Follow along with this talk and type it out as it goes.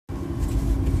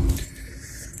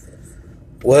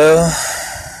Well,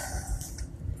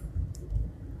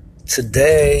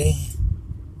 today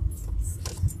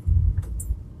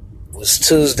was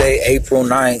Tuesday, April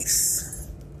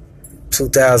 9th,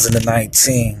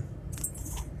 2019.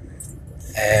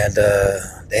 And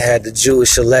they had the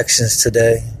Jewish elections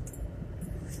today,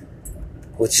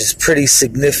 which is pretty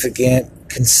significant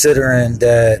considering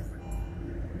that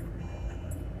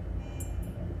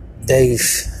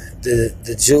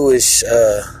the Jewish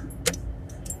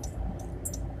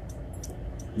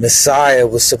Messiah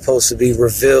was supposed to be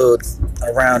revealed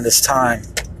around this time.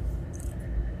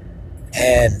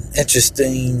 And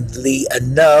interestingly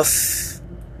enough,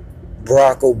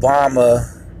 Barack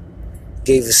Obama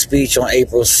gave a speech on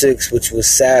April 6th, which was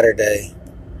Saturday,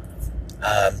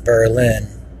 in Berlin.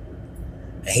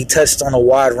 And he touched on a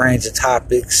wide range of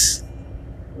topics.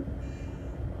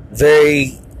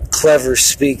 Very clever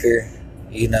speaker,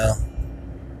 you know.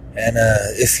 And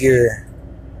if you're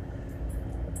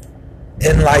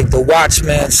in like the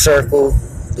watchman circle,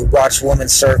 the watchwoman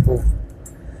circle,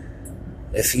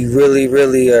 if you really,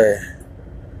 really are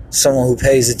someone who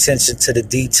pays attention to the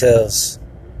details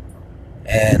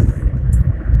and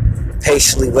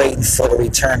patiently waiting for the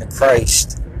return of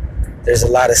Christ, there's a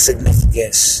lot of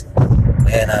significance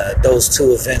in those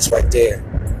two events right there.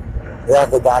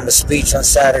 Barack Obama's speech on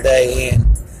Saturday and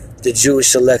the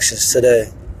Jewish elections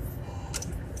today.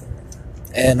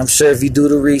 And I'm sure if you do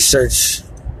the research,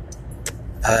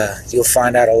 you'll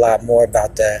find out a lot more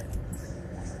about that.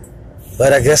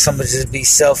 But I guess I'm going to just be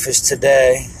selfish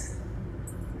today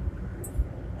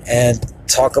and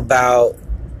talk about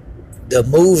the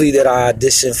movie that I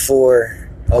auditioned for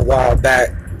a while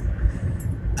back.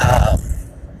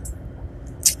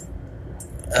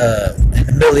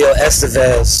 Emilio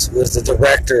Estevez was the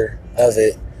director of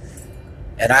it.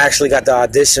 And I actually got the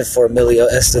audition for Emilio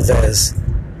Estevez.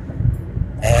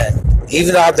 And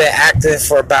even though I've been acting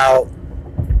for about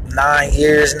 9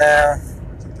 years now,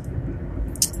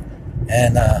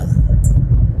 and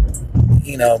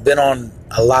been on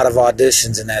a lot of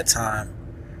auditions in that time,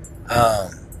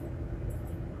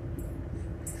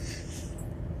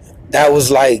 that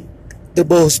was like the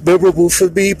most memorable for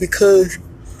me because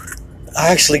I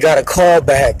actually got a call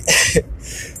back.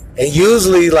 And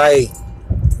usually, like,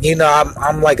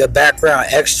 I'm like a background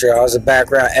extra. I was a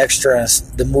background extra in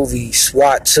the movie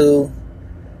SWAT 2.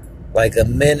 Like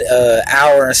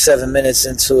hour and 7 minutes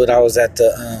into it, I was at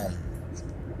the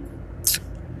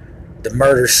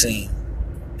murder scene.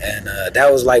 And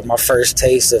that was like my first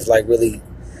taste of like really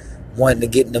wanting to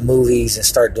get into movies and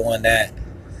start doing that.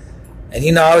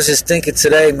 And I was just thinking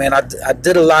today, man, I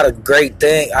did a lot of great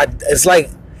things. It's like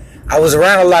I was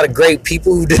around a lot of great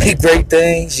people who did great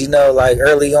things, like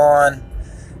early on,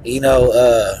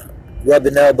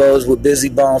 rubbing elbows with Busy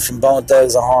Bone from Bone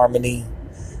Thugs and Harmony.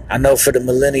 I know for the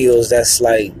millennials, that's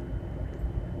like,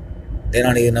 they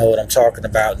don't even know what I'm talking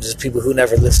about. And just people who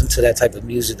never listen to that type of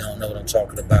music don't know what I'm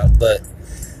talking about. But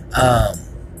a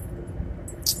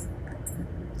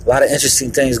lot of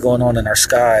interesting things going on in our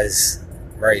skies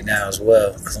right now as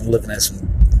well. Because I'm looking at some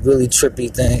really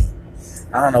trippy thing.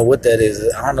 I don't know what that is.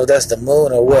 I don't know if that's the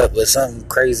moon or what, but something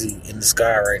crazy in the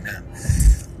sky right now.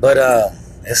 But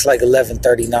it's like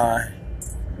 11:39,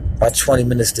 about 20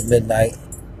 minutes to midnight.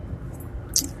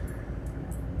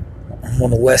 I'm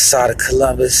on the west side of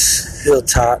Columbus,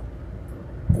 Hilltop,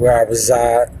 where I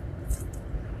reside.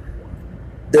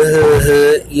 The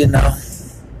hood.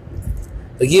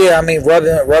 But yeah, I mean,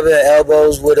 rubbing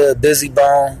elbows with a Busy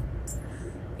Bone,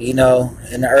 in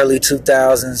the early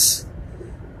 2000s.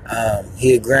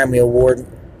 He a Grammy Award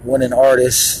winning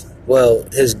artist. Well,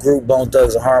 his group, Bone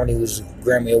Thugs and Harmony, was a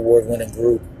Grammy Award winning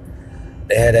group.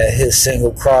 They had a hit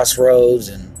single, Crossroads,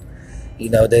 and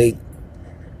they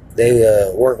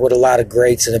work with a lot of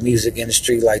greats in the music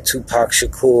industry like Tupac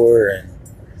Shakur and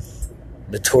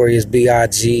Notorious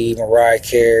B.I.G., Mariah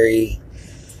Carey,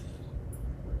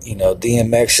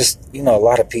 DMX, just, a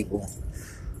lot of people.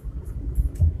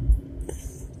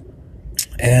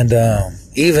 And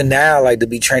even now, like, to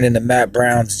be training in Matt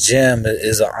Brown's gym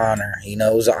is an honor.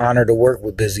 It was an honor to work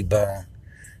with Busy Bone.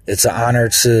 It's an honor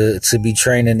to be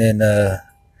training in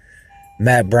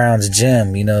Matt Brown's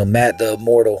gym. Matt the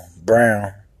Immortal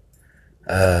Brown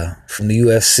from the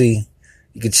UFC.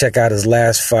 You can check out his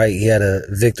last fight. He had a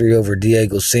victory over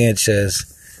Diego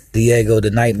Sanchez. Diego the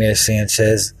Nightmare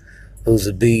Sanchez, who's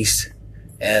a beast.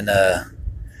 And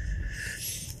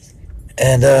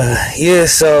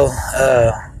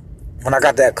when I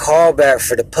got that call back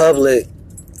for the public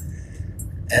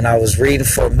and I was reading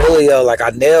for Emilio, like,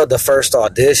 I nailed the first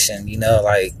audition,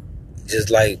 just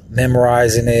like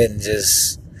memorizing it and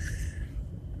just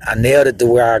I nailed it to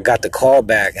where I got the call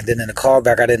back, and then in the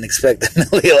callback, I didn't expect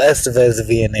Emilio Estevez to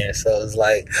be in there. So it was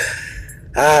like,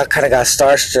 I kind of got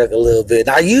starstruck a little bit. And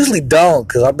I usually don't,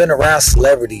 because I've been around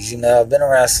celebrities, I've been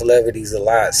around celebrities a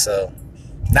lot. So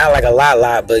not like a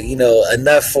lot, but,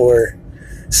 enough for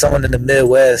someone in the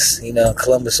Midwest,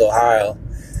 Columbus, Ohio.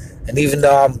 And even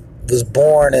though I was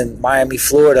born in Miami,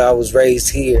 Florida, I was raised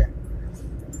here.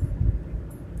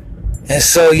 And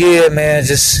so, yeah, man,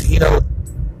 just,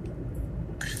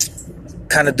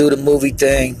 kind of do the movie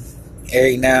thing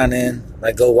every now and then.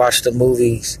 Like, go watch the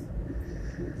movies.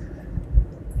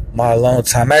 My alone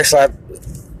time. Actually,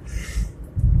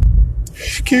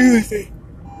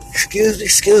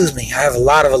 excuse me. I have a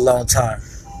lot of alone time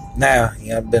now.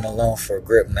 I've been alone for a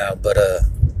grip now, but I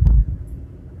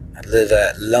live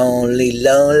that lonely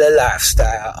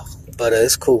lifestyle. But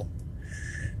it's cool,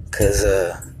 cause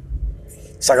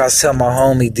it's like I was telling my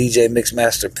homie DJ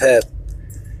Mixmaster Pep,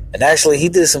 and actually he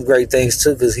did some great things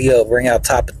too, cause he helped bring out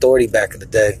Top Authority back in the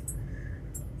day.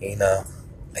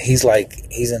 He's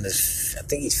in his, I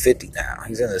think he's 50 now.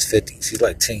 He's in his 50s. He's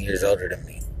like 10 years older than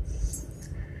me.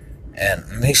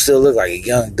 And he still look like a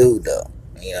young dude, though.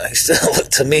 He still look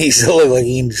like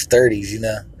he's in his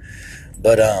 30s,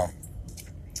 But,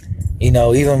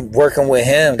 even working with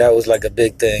him, that was like a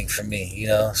big thing for me,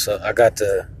 So I got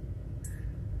to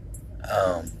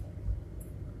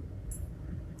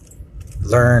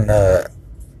learn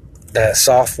that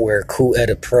software, Cool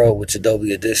Edit Pro, which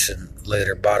Adobe Audition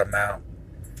later bought him out.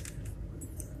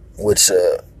 Which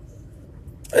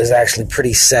is actually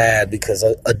pretty sad, because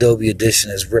Adobe Audition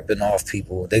is ripping off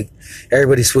people.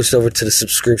 Everybody switched over to the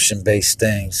subscription-based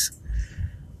things,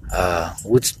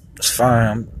 which is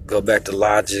fine. Go back to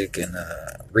Logic and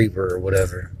Reaper or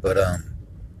whatever. But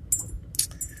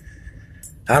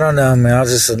I don't know, man. I was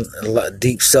just a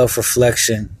deep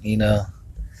self-reflection,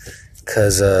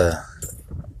 because I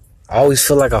always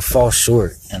feel like I fall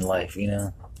short in life,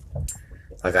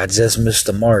 like I just missed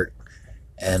the mark.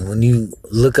 And when you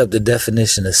look up the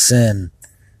definition of sin,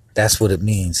 that's what it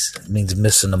means. It means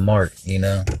missing the mark,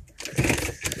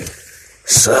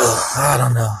 So, I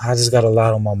don't know. I just got a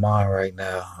lot on my mind right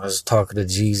now. I was talking to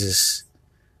Jesus.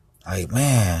 Like,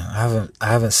 man, I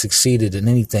haven't succeeded in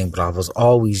anything, but I was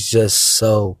always just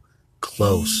so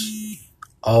close.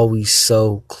 Always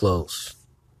so close.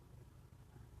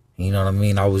 You know what I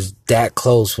mean? I was that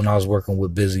close when I was working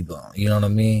with Bizzy Bone. You know what I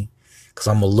mean? Because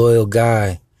I'm a loyal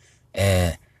guy.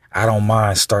 And I don't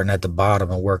mind starting at the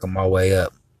bottom and working my way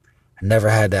up. I never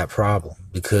had that problem,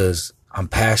 because I'm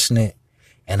passionate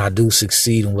and I do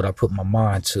succeed in what I put my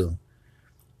mind to.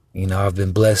 I've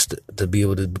been blessed to be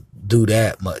able to do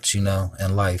that much, in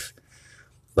life.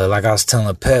 But like I was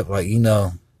telling Pep,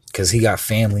 because he got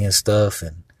family and stuff,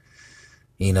 and,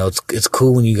 it's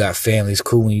cool when you got family. It's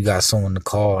cool when you got someone to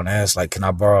call and ask, like, can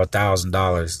I borrow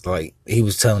 $1,000? Like, he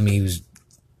was telling me he was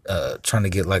trying to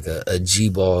get like a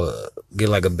G-ball, get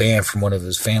like a band from one of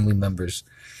his family members,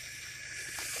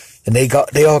 and they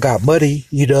all got money,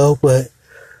 but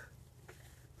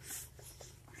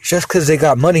just because they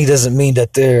got money doesn't mean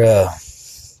that they're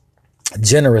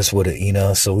generous with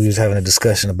it, So we was having a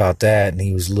discussion about that, and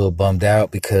he was a little bummed out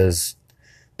because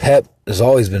Pep has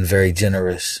always been very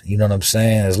generous. You know what I'm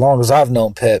saying? As long as I've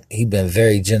known Pep, he's been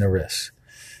very generous.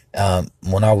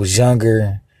 When I was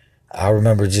younger, I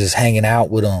remember just hanging out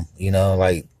with him,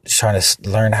 like trying to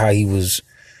learn how he was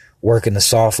working the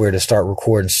software to start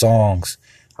recording songs.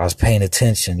 I was paying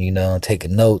attention,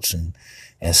 taking notes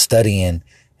and studying.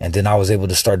 And then I was able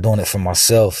to start doing it for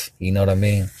myself. You know what I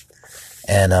mean?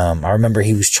 And I remember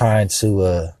he was trying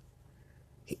to,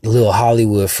 Lil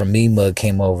Hollywood from Me Mug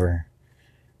came over.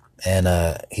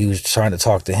 And he was trying to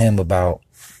talk to him about,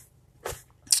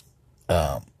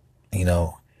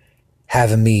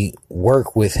 having me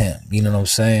work with him, you know what I'm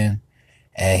saying?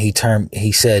 And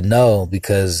he said no,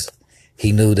 because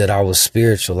he knew that I was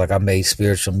spiritual, like I made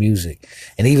spiritual music.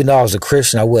 And even though I was a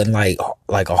Christian, I wasn't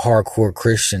like a hardcore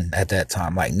Christian at that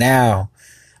time. Like now,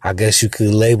 I guess you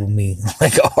could label me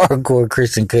like a hardcore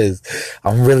Christian, because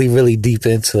I'm really, really deep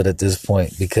into it at this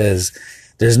point, because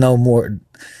there's no more.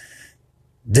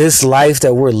 This life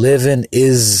that we're living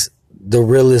is the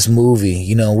realest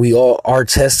movie. Our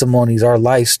testimonies, our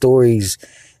life stories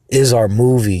is our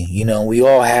movie. We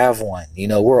all have one.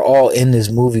 We're all in this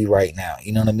movie right now.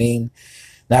 You know what I mean?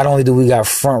 Not only do we got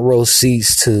front row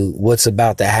seats to what's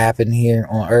about to happen here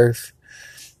on earth,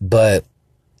 but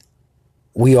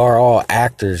we are all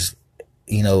actors,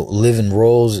 living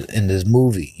roles in this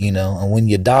movie, and when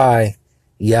you die,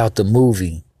 you out the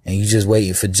movie and you just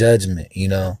waiting for judgment,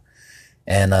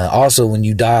 And also, when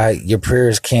you die, your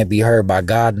prayers can't be heard by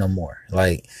God no more.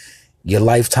 Like, your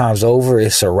lifetime's over.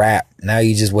 It's a wrap. Now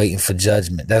you're just waiting for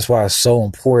judgment. That's why it's so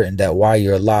important that while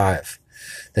you're alive,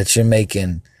 that you're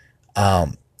making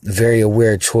very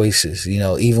aware choices, you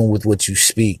know, even with what you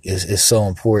speak is so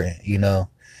important, you know.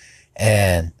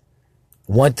 And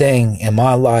one thing in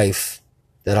my life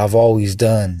that I've always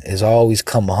done is always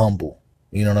come humble.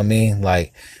 You know what I mean?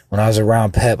 Like when I was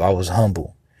around Pep, I was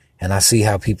humble, and I see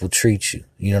how people treat you.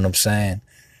 You know what I'm saying?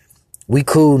 We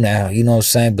cool now, you know what I'm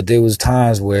saying? But there was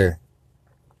times where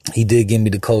he did give me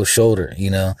the cold shoulder, you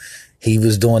know. He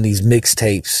was doing these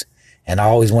mixtapes, and I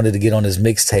always wanted to get on his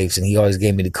mixtapes, and he always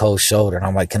gave me the cold shoulder. And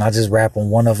I'm like, can I just rap on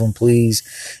one of them, please?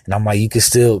 And I'm like, you can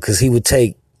still, because he would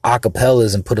take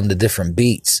acapellas and put them to different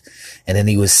beats, and then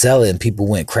he would sell it, and people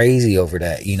went crazy over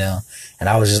that, you know. And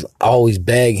I was just always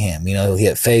beg him, you know. He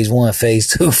had phase 1,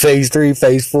 phase 2, phase 3,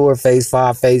 phase 4, phase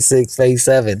 5, phase 6, phase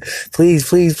 7. Please,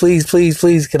 please, please, please,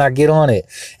 please, can I get on it?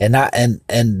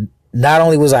 And not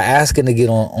only was I asking to get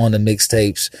on the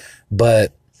mixtapes,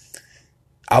 but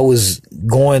I was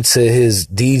going to his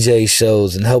DJ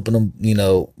shows and helping him, you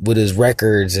know, with his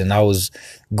records. And I was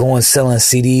going selling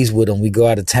CDs with him. We go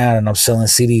out of town and I'm selling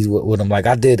CDs with him. Like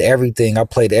I did everything. I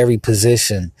played every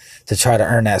position to try to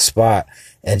earn that spot.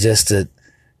 And just to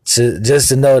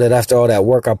know that after all that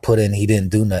work I put in, he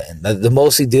didn't do nothing. The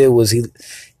most he did was he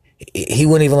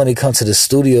wouldn't even let me come to the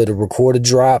studio to record a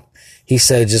drop. He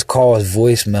said, just call his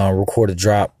voicemail and record a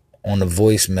drop on the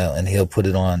voicemail, and he'll put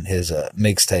it on his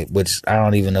mixtape, which I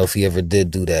don't even know if he ever did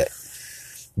do that,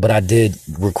 but I did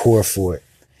record for it.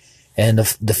 And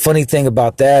the funny thing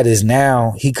about that is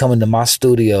now he coming to my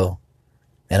studio,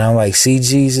 and I'm like, see,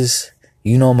 Jesus,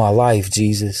 you know my life,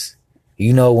 Jesus.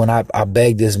 You know when I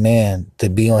begged this man to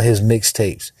be on his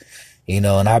mixtapes, you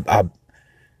know, and I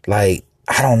like,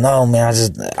 I don't know, man.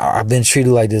 I've been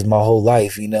treated like this my whole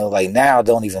life, you know, like now it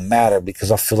don't even matter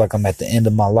because I feel like I'm at the end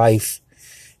of my life.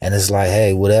 And it's like,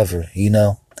 hey, whatever, you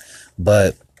know.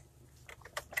 But,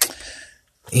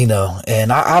 you know,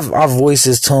 and I voiced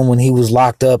this to him when he was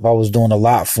locked up. I was doing a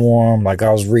lot for him. Like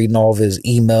I was reading all of his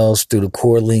emails through the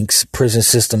Core Links prison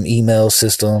system email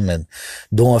system and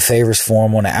doing favors for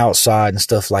him on the outside and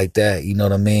stuff like that. You know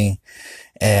what I mean?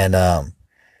 And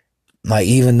like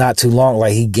even not too long,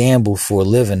 like he gambled for a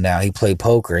living now. He played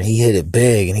poker and he hit it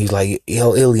big. And he's like,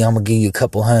 yo, Illy, I'm going to give you a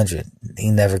couple $100. He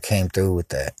never came through with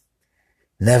that.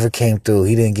 Never came through.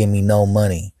 He didn't give me no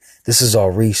money. This is all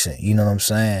recent. You know what I'm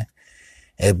saying?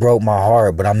 It broke my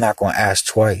heart, but I'm not going to ask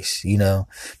twice, you know.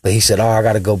 But he said, oh, I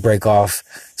got to go break off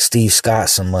Steve Scott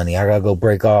some money. I got to go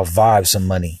break off Vibe some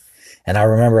money. And I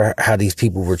remember how these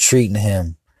people were treating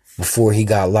him before he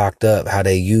got locked up, how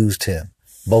they used him.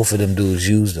 Both of them dudes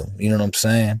used him. You know what I'm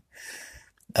saying?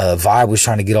 Vibe was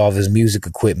trying to get all of his music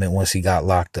equipment once he got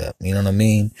locked up. You know what I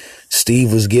mean?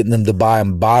 Steve was getting them to buy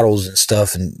him bottles and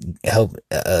stuff and help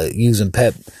using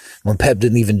Pep when Pep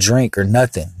didn't even drink or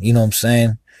nothing. You know what I'm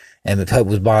saying? And Pep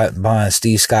was buying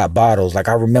Steve Scott bottles. Like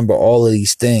I remember all of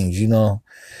these things, you know.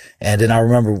 And then I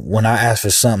remember when I asked for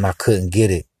something, I couldn't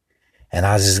get it. And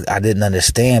I didn't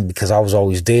understand because I was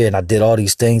always there and I did all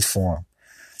these things for him.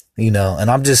 You know, and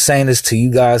I'm just saying this to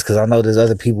you guys because I know there's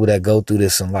other people that go through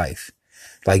this in life.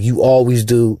 Like you always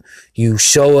do. You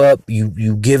show up,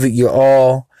 you give it your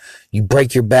all, you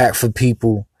break your back for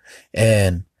people.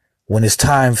 And when it's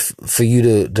time for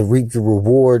you to reap the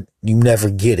reward, you never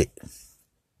get it.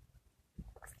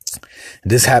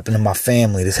 This happened to my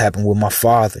family. This happened with my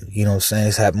father. You know what I'm saying?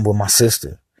 This happened with my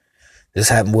sister. This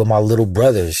happened with my little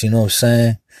brothers. You know what I'm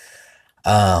saying?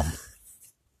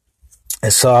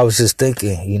 And so I was just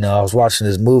thinking, you know, I was watching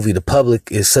this movie. The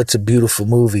Public is such a beautiful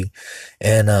movie.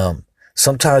 And,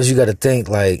 sometimes you got to think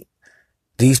like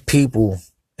these people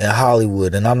in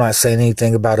Hollywood, and I'm not saying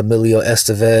anything about Emilio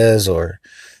Estevez or,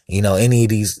 you know, any of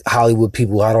these Hollywood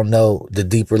people. I don't know the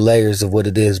deeper layers of what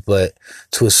it is, but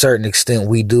to a certain extent,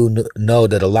 we do know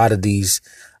that a lot of these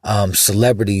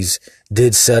celebrities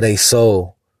did sell their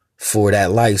soul for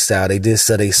that lifestyle. They did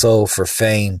sell their soul for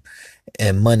fame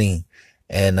and money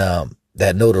and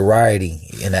that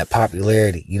notoriety and that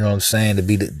popularity. You know what I'm saying?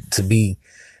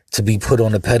 To be put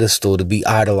on a pedestal, to be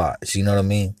idolized, you know what I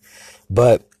mean?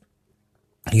 But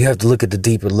you have to look at the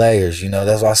deeper layers, you know.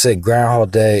 That's why I said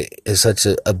Groundhog Day is such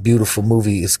a beautiful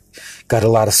movie. It's got a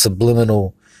lot of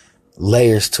subliminal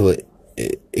layers to it.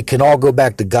 It can all go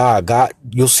back to God. God,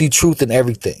 you'll see truth in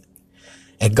everything.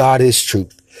 And God is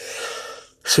truth.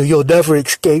 So you'll never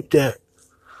escape that.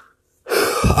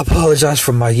 I apologize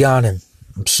for my yawning.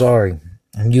 I'm sorry.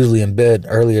 I'm usually in bed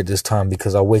earlier this time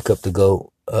because I wake up to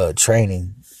go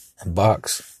training and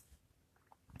box,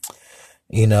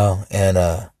 you know, and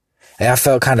I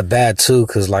felt kind of bad too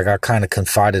because like I kind of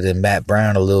confided in Matt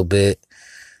Brown a little bit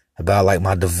about like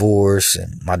my divorce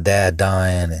and my dad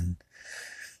dying,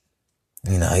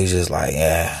 He's just like,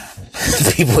 yeah,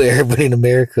 everybody in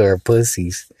America are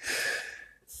pussies.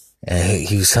 And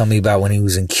he was telling me about when he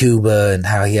was in Cuba and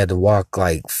how he had to walk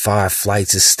like 5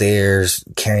 flights of stairs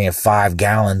carrying 5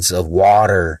 gallons of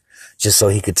water just so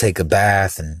he could take a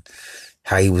bath, and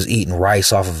how he was eating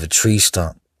rice off of a tree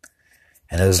stump.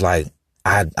 And it was like,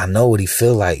 I know what he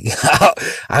feel like.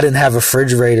 I didn't have a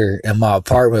refrigerator in my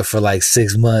apartment for like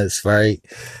 6 months, right?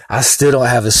 I still don't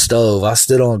have a stove. I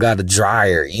still don't got a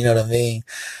dryer. You know what I mean?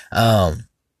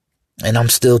 And I'm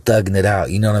still thugging it out.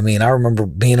 You know what I mean? I remember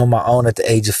being on my own at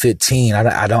the age of 15.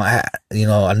 I don't have,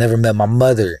 I never met my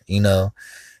mother,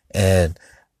 and,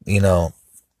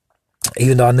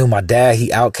 even though I knew my dad, he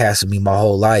outcasted me my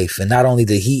whole life. And not only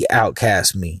did he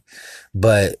outcast me,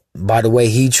 but by the way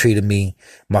he treated me,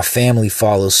 my family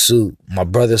follows suit. My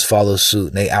brothers follow suit,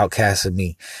 and they outcasted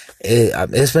me.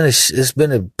 It's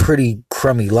been a pretty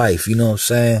crummy life. You know what I'm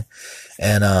saying?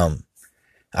 And,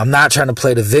 I'm not trying to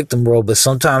play the victim role, but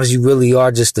sometimes you really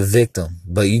are just a victim.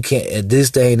 But you can't, at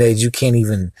this day and age, you can't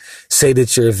even say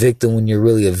that you're a victim when you're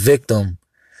really a victim,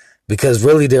 because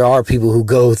really there are people who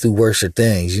go through worse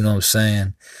things. You know what I'm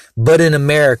saying? But in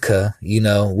America,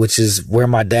 which is where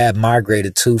my dad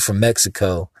migrated to from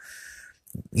Mexico,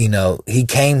 he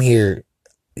came here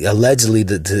allegedly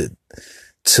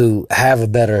to have a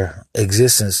better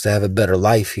existence, to have a better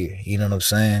life here. You know what I'm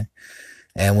saying?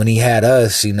 And when he had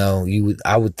us,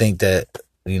 I would think that,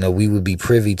 we would be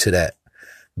privy to that,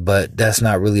 but that's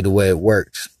not really the way it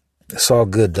works. It's all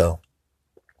good though.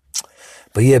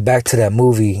 But yeah, back to that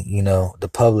movie, The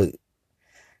Public,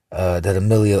 that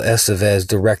Emilio Estevez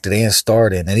directed and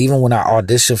starred in. And even when I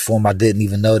auditioned for him, I didn't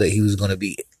even know that he was going to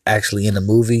be actually in the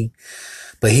movie,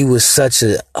 but he was such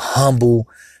a humble,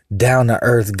 down to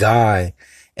earth guy.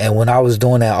 And when I was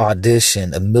doing that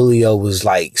audition, Emilio was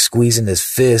like squeezing his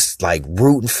fist, like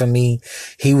rooting for me.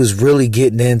 He was really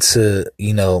getting into,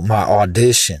 my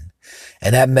audition.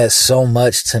 And that meant so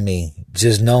much to me,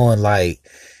 just knowing like,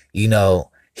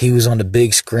 he was on the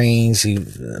big screens. He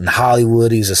in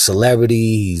Hollywood. He's a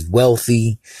celebrity. He's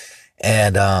wealthy.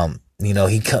 And,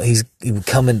 he's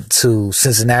coming to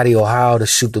Cincinnati, Ohio to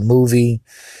shoot the movie.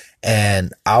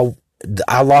 And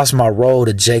I lost my role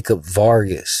to Jacob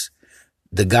Vargas,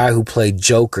 the guy who played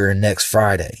Joker in Next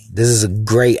Friday. This is a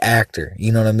great actor.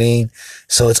 You know what I mean?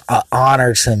 So it's an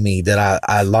honor to me that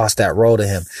I lost that role to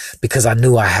him, because I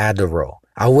knew I had the role.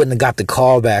 I wouldn't have got the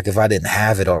call back if I didn't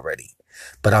have it already.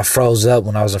 But I froze up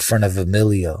when I was in front of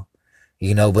Emilio,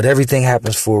 but everything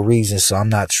happens for a reason. So I'm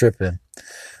not tripping.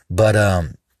 But,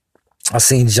 I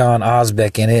seen John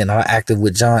Osbeck in it, and I acted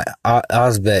with John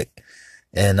Osbeck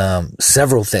in,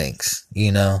 several things,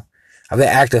 I've been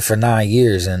acting for 9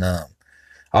 years, and,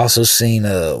 also seen,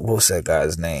 what's that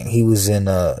guy's name? He was in,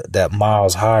 that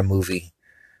Miles High movie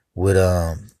with,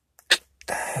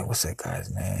 what's that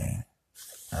guy's name?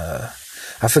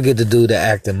 I forget the dude that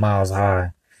acted Miles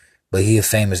High, but he a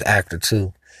famous actor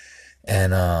too.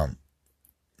 And,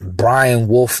 Brian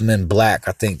Wolfman Black,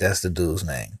 I think that's the dude's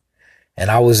name. And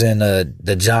I was in,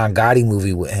 the John Gotti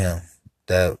movie with him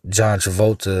that John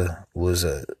Travolta was,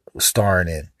 starring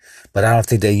in. But I don't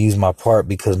think they used my part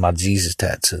because my Jesus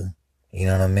tattoo. You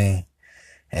know what I mean?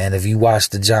 And if you watch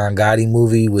the John Gotti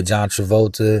movie with John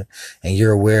Travolta and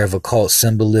you're aware of occult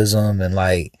symbolism and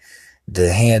like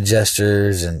the hand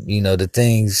gestures and, the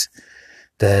things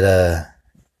that,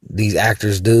 these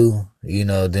actors do,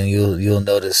 then you'll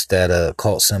notice that,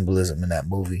 occult symbolism in that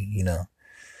movie,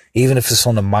 even if it's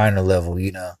on a minor level,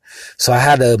 So I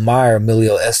had to admire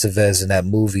Emilio Estevez in that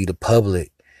movie, The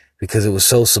Public, because it was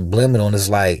so subliminal. And it's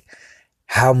like,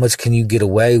 how much can you get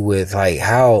away with? Like,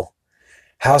 how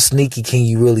sneaky can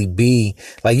you really be?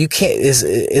 Like, you can't,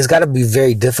 it's got to be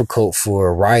very difficult for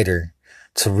a writer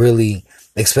to really,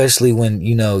 especially when,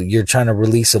 you're trying to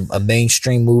release a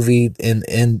mainstream movie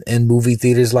in movie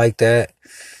theaters like that.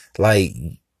 Like,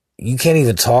 you can't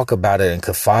even talk about it and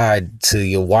confide to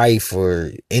your wife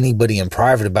or anybody in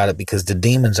private about it, because the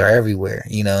demons are everywhere,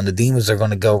 and the demons are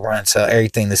going to go run and tell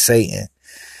everything to Satan.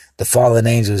 The fallen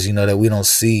angels, that we don't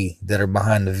see, that are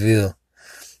behind the veil.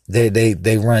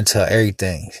 They run to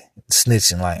everything,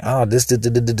 snitching like, oh, this,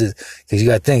 because you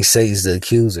got to think Satan's the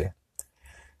accuser.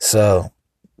 So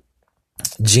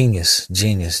genius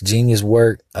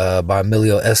work, by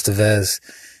Emilio Estevez.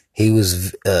 He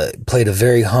was, played a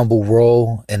very humble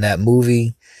role in that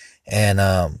movie,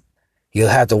 and, you'll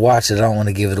have to watch it. I don't want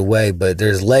to give it away, but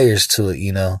there's layers to it,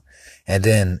 and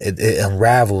then it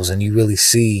unravels and you really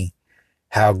see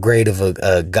how great of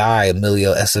a guy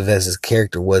Emilio Estevez's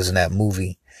character was in that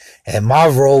movie. And my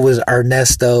role was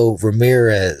Ernesto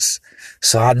Ramirez.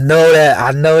 So I know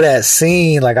that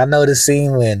scene. Like, I know the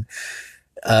scene when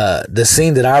The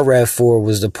scene that I read for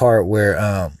was the part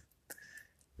where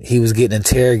he was getting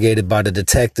interrogated by the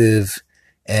detective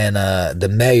and the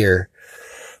mayor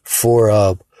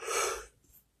for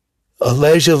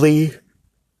allegedly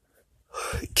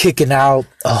kicking out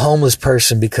a homeless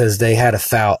person because they had a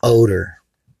foul odor.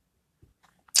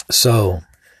 So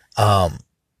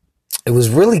it was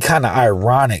really kind of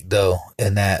ironic though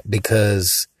in that,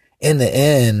 because in the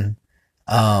end,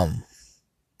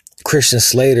 Christian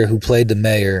Slater, who played the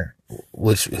mayor,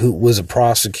 who was a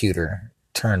prosecutor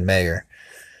turned mayor,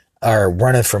 or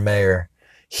running for mayor,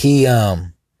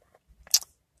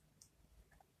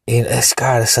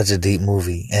 it's such a deep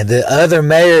movie. And the other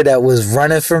mayor that was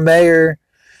running for mayor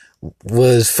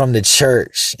was from the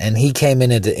church, and he came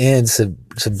in at the end to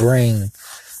bring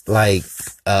like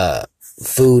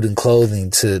food and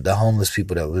clothing to the homeless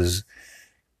people. That was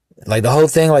like the whole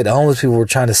thing. Like the homeless people were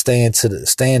trying to stay in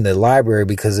the library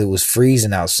because it was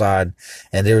freezing outside,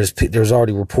 and there was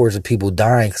already reports of people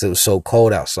dying because it was so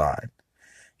cold outside.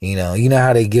 You know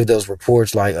how they give those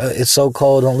reports like, it's so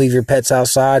cold, don't leave your pets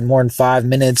outside more than 5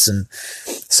 minutes. And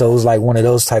so it was like one of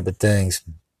those type of things.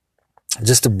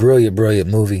 Just a brilliant, brilliant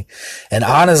movie. And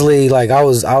honestly, like I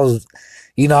was, I'm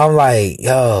like,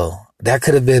 yo, that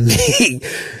could have been me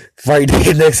right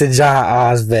there next to John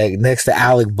Osbeck, next to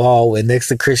Alec Baldwin, next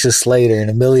to Christian Slater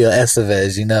and Emilio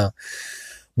Estevez,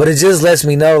 But it just lets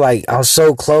me know, like, I'm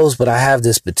so close, but I have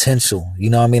this potential.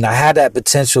 I had that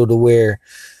potential to where,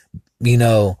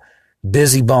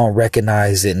 Busy Bone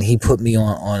recognized it, and he put me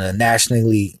on a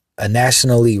nationally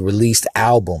released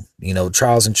album,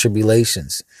 Trials and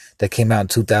Tribulations, that came out in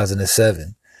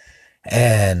 2007.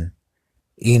 And,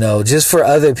 just for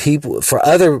other people, for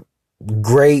other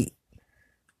great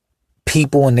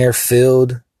people in their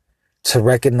field to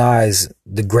recognize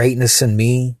the greatness in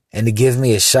me and to give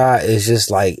me a shot is just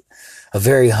like a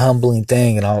very humbling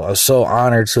thing. And I'm so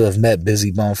honored to have met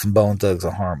Busy Bone from Bone Thugs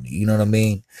and Harmony. You know what I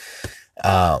mean?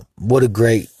 What a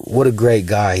great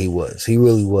guy he was. He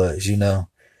really was,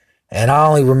 And I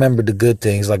only remember the good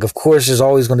things. Like, of course, there's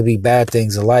always going to be bad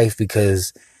things in life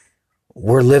because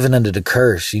we're living under the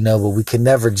curse, but we can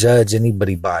never judge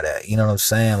anybody by that. You know what I'm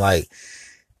saying? Like,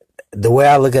 the way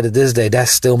I look at it this day,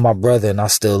 that's still my brother and I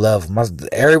still love him.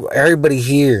 Everybody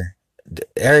here,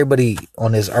 everybody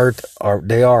on this earth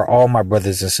they are all my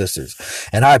brothers and sisters.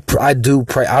 And I do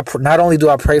pray. Not only do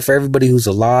I pray for everybody who's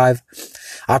alive,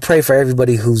 I pray for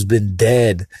everybody who's been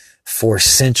dead for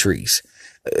centuries,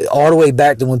 all the way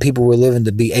back to when people were living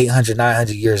to be 800,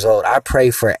 900 years old. I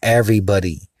pray for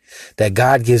everybody, that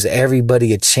God gives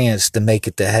everybody a chance to make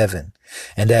it to heaven.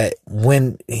 And that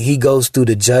when he goes through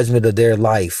the judgment of their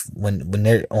life, when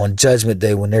they're on judgment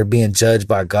day, when they're being judged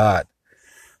by God,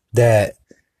 that,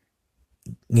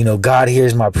 God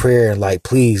hears my prayer. Like,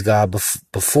 please, God,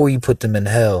 before you put them in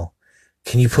hell,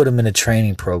 can you put them in a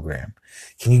training program?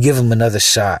 Can you give them another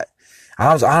shot?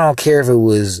 I don't care if it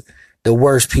was the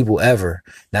worst people ever.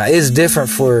 Now, it's different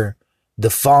for the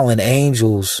fallen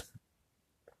angels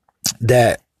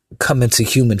that come into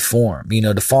human form,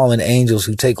 the fallen angels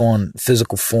who take on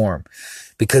physical form,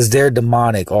 because they're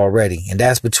demonic already. And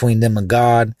that's between them and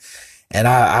God. And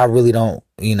I really don't,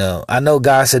 I know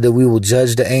God said that we will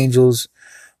judge the angels,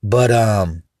 but,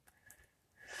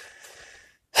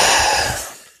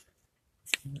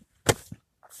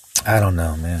 I don't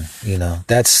know, man.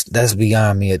 That's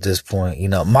beyond me at this point.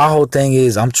 My whole thing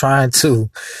is I'm trying to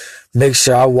make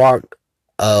sure I walk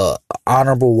a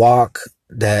honorable walk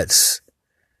that's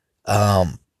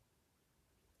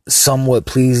somewhat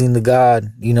pleasing to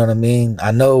God. You know what I mean?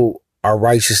 I know our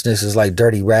righteousness is like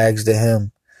dirty rags to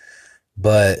him,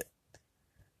 but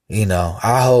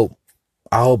I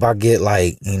hope I get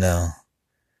like,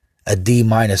 a D-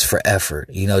 for effort.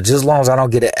 Just as long as I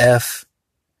don't get an F,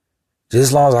 just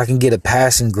as long as I can get a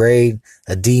passing grade,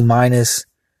 a D-,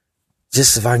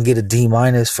 just if I can get a D-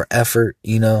 for effort,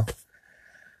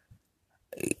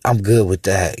 I'm good with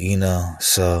that,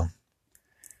 so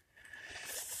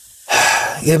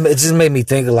it just made me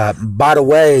think a lot. By the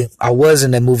way, I was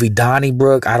in the movie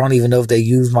Donnybrook. I don't even know if they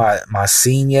used my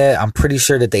scene yet. I'm pretty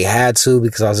sure that they had to,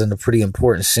 because I was in a pretty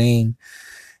important scene.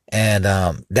 And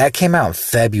that came out in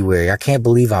February. I can't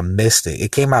believe I missed it.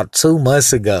 It came out 2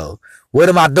 months ago. What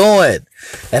am I doing?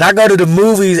 And I go to the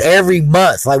movies every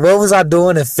month. Like, what was I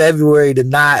doing in February to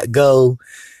not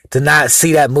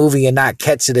see that movie and not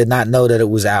catch it and not know that it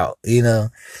was out,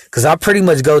 Because I pretty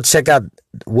much go check out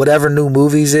whatever new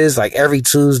movies is. Like, every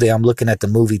Tuesday, I'm looking at the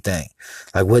movie thing.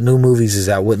 Like, what new movies is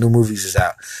out? What new movies is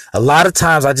out? A lot of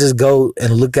times, I just go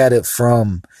and look at it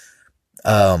from,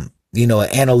 an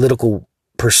analytical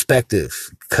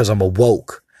perspective, because I'm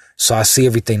awoke. So I see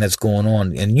everything that's going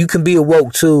on. And you can be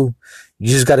awoke too. You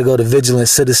just got to go to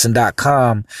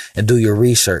vigilantcitizen.com and do your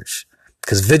research.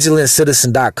 Because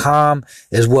vigilantcitizen.com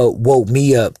is what woke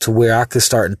me up to where I could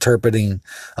start interpreting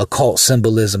occult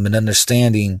symbolism and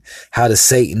understanding how the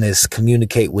Satanists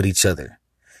communicate with each other.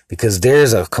 Because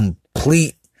there's a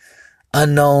complete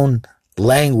unknown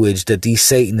language that these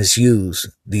Satanists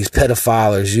use, these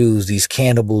pedophiles use, these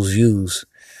cannibals use,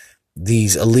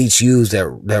 these elites use that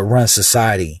run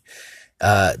society.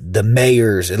 The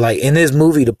mayors, like in this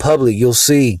movie, The Public, you'll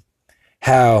see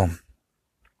how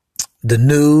the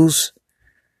news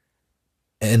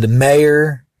and the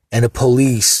mayor and the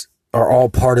police are all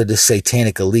part of the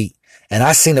satanic elite. And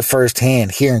I seen it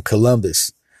firsthand here in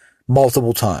Columbus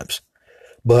multiple times.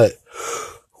 But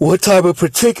one time in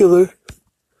particular,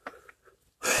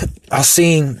 I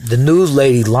seen the news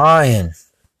lady lying.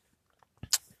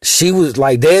 She was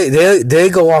like, they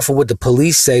go off of what the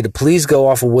police say. The police go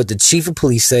off of what the chief of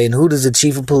police say. And who does the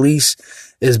chief of police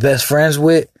is best friends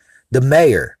with? The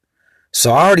mayor.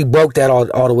 So I already broke that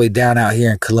all the way down out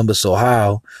here in Columbus,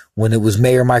 Ohio, when it was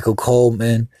Mayor Michael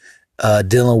Coleman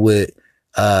dealing with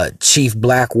Chief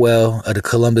Blackwell of the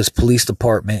Columbus Police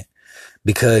Department,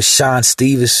 because Sean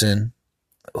Stevenson,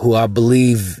 who I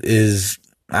believe is,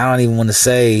 I don't even want to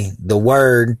say the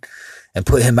word and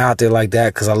put him out there like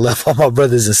that because I love all my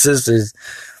brothers and sisters.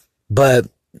 But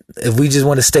if we just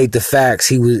want to state the facts,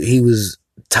 he was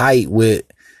tight with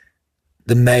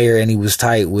the mayor and he was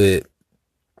tight with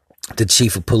the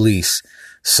chief of police.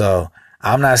 So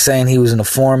I'm not saying he was an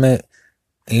informant.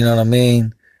 You know what I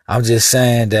mean? I'm just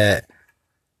saying that,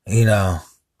 you know,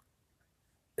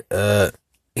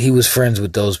 he was friends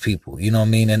with those people. You know what I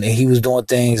mean? And he was doing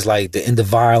things like the end of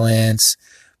violence.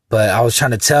 But I was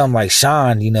trying to tell him, like,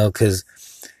 Sean, you know, because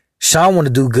Sean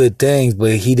wanted to do good things,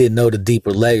 but he didn't know the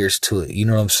deeper layers to it. You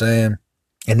know what I'm saying?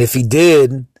 And if he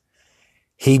did,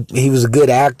 he was a good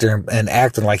actor and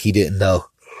acting like he didn't know.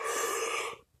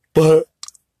 But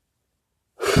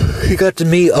he got to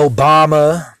meet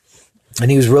Obama, and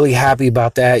he was really happy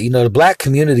about that. You know, the black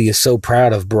community is so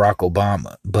proud of Barack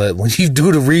Obama. But when you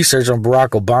do the research on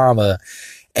Barack Obama,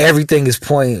 everything is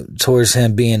pointing towards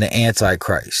him being the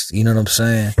Antichrist. You know what I'm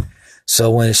saying?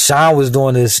 So when Sean was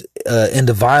doing this end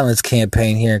of violence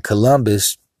campaign here in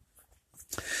Columbus,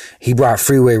 he brought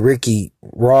Freeway Ricky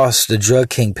Ross, the drug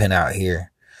kingpin, out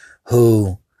here,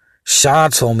 who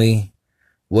Sean told me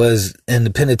was in the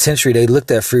penitentiary. They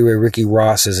looked at Freeway Ricky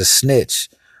Ross as a snitch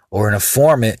or an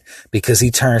informant because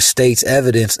he turned state's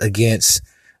evidence against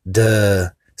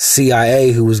the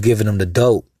CIA who was giving him the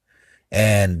dope.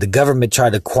 And the government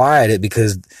tried to quiet it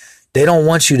because they don't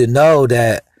want you to know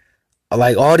that,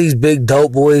 like, all these big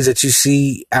dope boys that you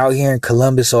see out here in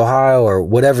Columbus, Ohio, or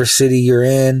whatever city you're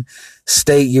in,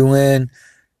 state you're in,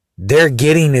 they're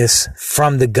getting this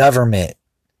from the government.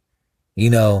 You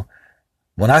know,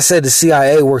 when I said the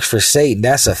CIA works for Satan,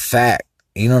 that's a fact.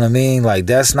 You know what I mean? Like,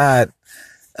 that's not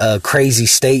a crazy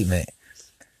statement.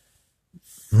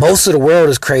 Most of the world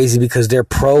is crazy because they're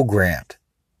programmed.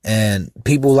 And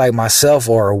people like myself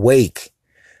are awake.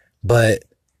 But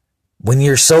when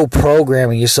you're so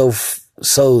programmed and you're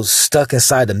so stuck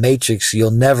inside the matrix,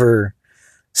 you'll never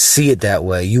see it that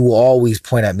way. You will always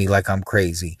point at me like I'm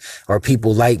crazy, or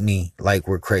people like me like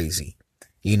we're crazy.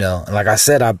 You know, and like I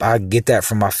said, I get that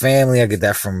from my family. I get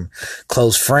that from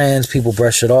close friends. People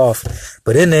brush it off.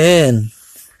 But in the end,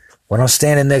 when I'm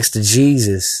standing next to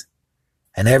Jesus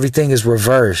and everything is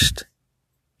reversed,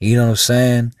 you know what I'm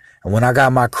saying? And when I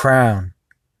got my crown,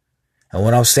 and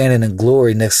when I'm standing in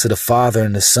glory next to the Father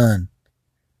and the Son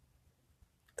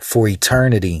for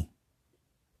eternity,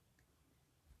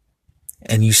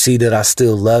 and you see that I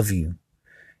still love you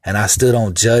and I still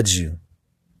don't judge you,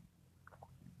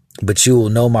 but you will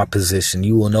know my position.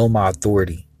 You will know my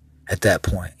authority at that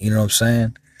point. You know what I'm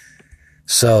saying?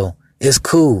 So it's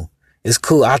cool. It's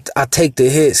cool. I take the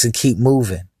hits and keep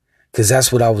moving because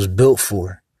that's what I was built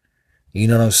for. You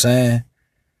know what I'm saying?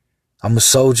 I'm a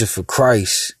soldier for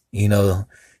Christ, you know,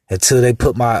 until they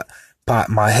put my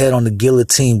head on the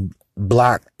guillotine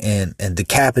block and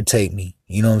decapitate me.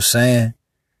 You know what I'm saying?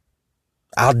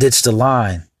 I'll ditch the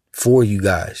line for you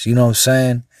guys. You know what I'm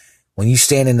saying? When you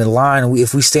stand in the line,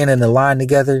 if we stand in the line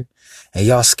together and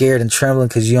y'all scared and trembling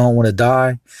because you don't want to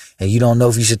die and you don't know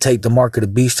if you should take the mark of the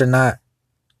beast or not,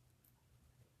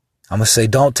 I'm going to say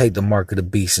don't take the mark of the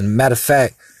beast. And matter of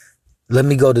fact, let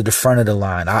me go to the front of the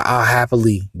line. I'll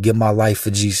happily give my life for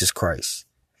Jesus Christ.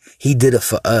 He did it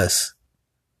for us.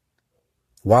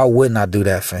 Why wouldn't I do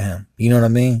that for him? You know what I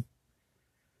mean?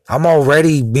 I'm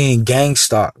already being gang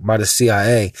stalked by the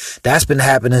CIA. That's been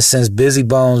happening since Busy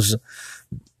Bones'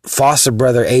 foster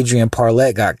brother Adrian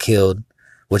Parlett got killed,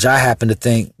 which I happen to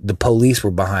think the police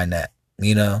were behind that,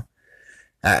 you know?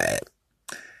 I,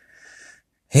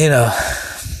 you know,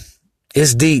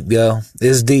 it's deep, yo.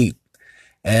 It's deep.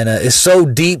 And it's so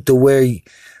deep to where,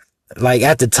 like,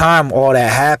 at the time all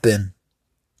that happened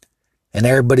and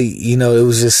everybody, it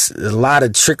was just a lot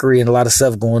of trickery and a lot of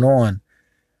stuff going on.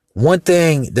 One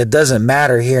thing that doesn't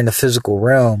matter here in the physical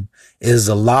realm is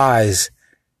the lies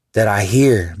that I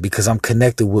hear, because I'm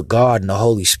connected with God and the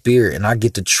Holy Spirit, and I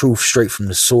get the truth straight from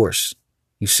the source.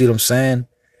 You see what I'm saying?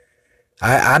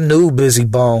 I knew Busy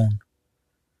Bone.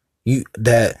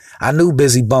 I knew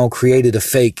Busy Bone created a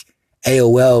fake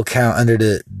AOL account under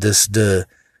the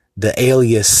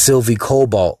alias Sylvie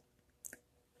Cobalt.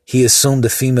 He assumed a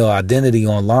female identity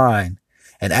online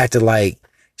and acted like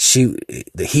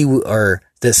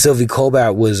that Sylvie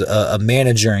Cobalt was a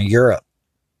manager in Europe.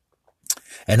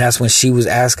 And that's when she was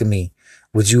asking me,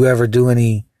 would you ever do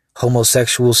any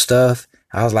homosexual stuff?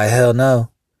 I was like, hell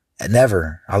no,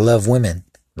 never. I love women.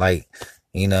 Like,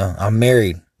 I'm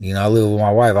married. I live with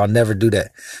my wife. I'll never do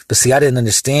that. But see, I didn't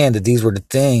understand that these were the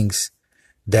things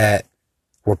that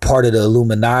were part of the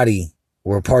Illuminati,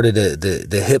 were part of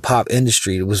the hip hop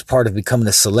industry. It was part of becoming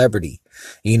a celebrity,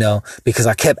 because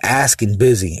I kept asking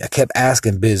Busy.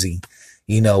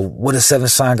 What does Seven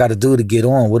Sign got to do to get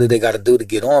on? What did they got to do to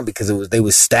get on? Because they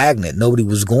was stagnant. Nobody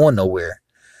was going nowhere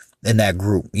in that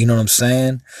group. You know what I'm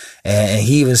saying? And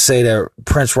he even said that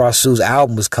Prince Rasu's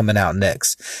album was coming out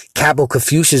next. Capo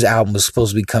Confucius' album was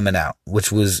supposed to be coming out,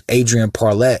 which was Adrian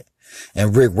Parlett.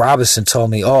 And Rick Robinson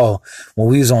told me, when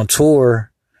we was on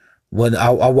tour, when I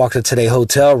walked into their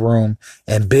hotel room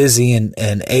and Busy and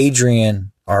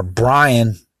Adrian, or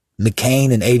Brian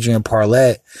McCain and Adrian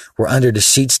Parlett, were under the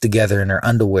sheets together in their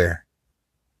underwear.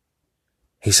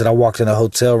 He said, I walked in a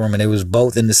hotel room and they was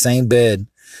both in the same bed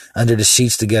under the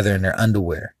sheets together in their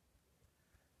underwear.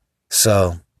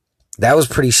 So that was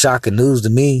pretty shocking news to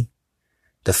me,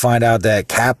 to find out that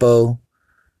Capo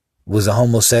was a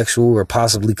homosexual, or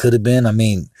possibly could have been. I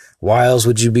mean, why else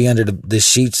would you be under the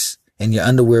sheets in your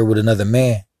underwear with another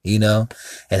man, And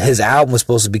his album was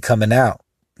supposed to be coming out,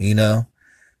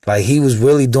 Like, he was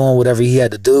really doing whatever he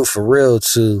had to do for real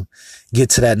to get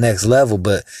to that next level.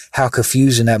 But how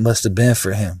confusing that must have been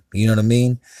for him. You know what I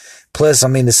mean? Plus,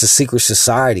 it's a secret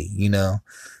society,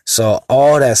 So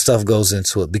all that stuff goes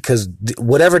into it, because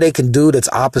whatever they can do that's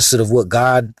opposite of what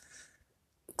God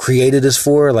created us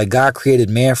for, like God created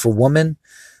man for woman.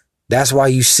 That's why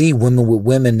you see women with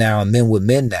women now and men with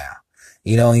men now,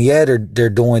 and yeah, they're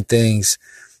doing things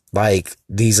like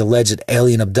these alleged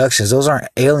alien abductions. Those aren't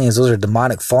aliens. Those are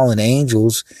demonic fallen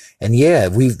angels. And yeah,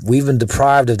 we've been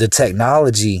deprived of the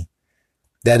technology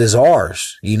that is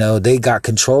ours. They got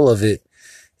control of it.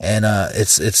 And,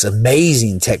 it's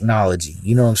amazing technology.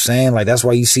 You know what I'm saying? Like, that's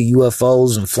why you see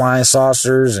UFOs and flying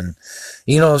saucers and,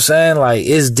 you know what I'm saying? Like,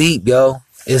 it's deep, yo.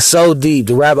 It's so deep.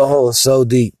 The rabbit hole is so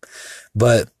deep.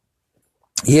 But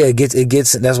yeah, it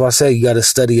gets, that's why I say you got to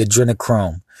study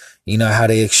adrenochrome. How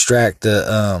they extract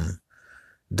the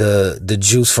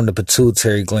juice from the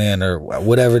pituitary gland or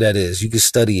whatever that is. You can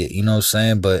study it, you know what I'm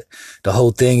saying? But the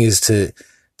whole thing is to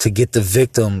get the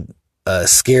victim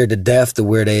scared to death, to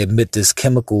where they emit this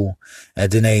chemical,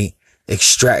 and then they take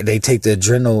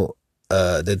the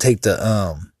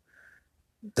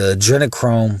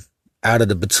adrenochrome out of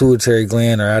the pituitary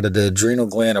gland or out of the adrenal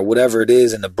gland or whatever it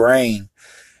is in the brain,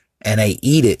 and they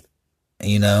eat it,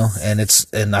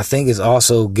 and I think it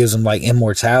also gives them like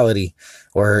immortality,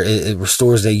 or it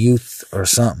restores their youth or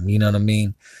something. You know what I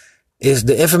mean?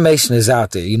 The information is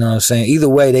out there. You know what I'm saying? Either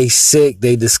way, they sick,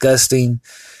 they disgusting.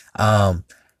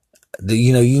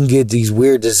 You can get these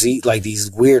weird disease, like a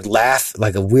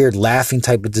weird laughing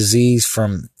type of disease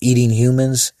from eating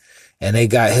humans. And they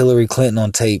got Hillary Clinton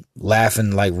on tape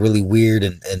laughing like really weird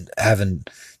and having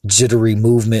jittery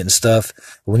movement and stuff.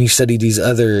 When you study these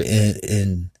other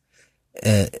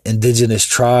indigenous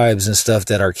tribes and stuff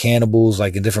that are cannibals,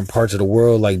 like in different parts of the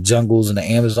world, like jungles in the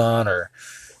Amazon, or,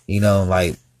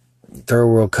 like third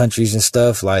world countries and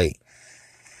stuff, like,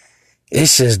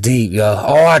 it's just deep, yo.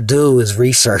 All I do is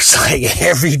research, like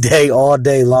every day, all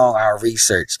day long, I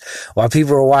research. While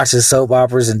people are watching soap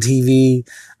operas and TV,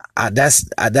 I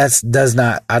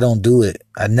don't do it.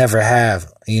 I never have,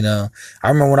 I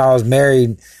remember when I was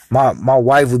married, my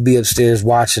wife would be upstairs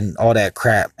watching all that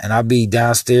crap, and I'd be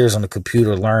downstairs on the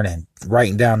computer learning,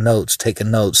 writing down notes,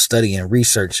 taking notes, studying,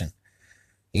 researching.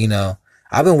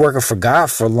 I've been working for God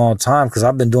for a long time, because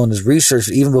I've been doing this research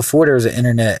even before there was an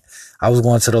internet. I was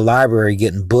going to the library,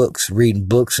 getting books, reading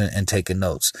books, and taking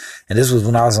notes. And this was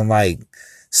when I was in like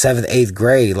 7th, 8th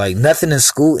grade. Like, nothing in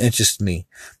school interested me,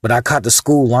 but I caught the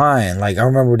school line. Like, I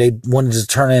remember they wanted to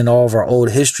turn in all of our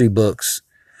old history books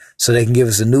so they can give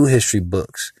us the new history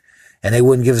books. And they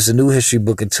wouldn't give us a new history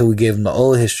book until we gave them the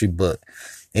old history book.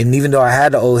 And even though I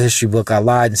had the old history book, I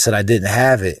lied and said I didn't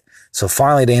have it. So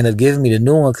finally they ended up giving me the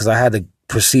new one because I had to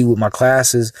proceed with my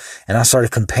classes, and I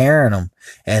started comparing them.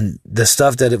 And the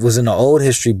stuff that it was in the old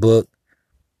history book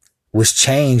was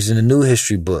changed in the new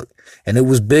history book. And it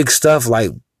was big stuff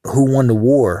like who won the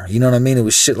war. You know what I mean? It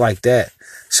was shit like that.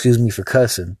 Excuse me for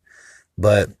cussing.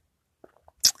 But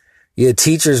yeah,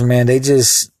 teachers, man,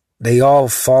 they all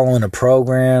follow in a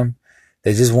program.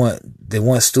 They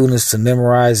want students to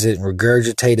memorize it and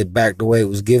regurgitate it back the way it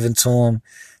was given to them.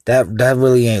 That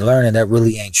really ain't learning. That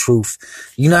really ain't truth.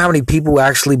 You know how many people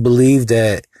actually believe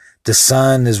that the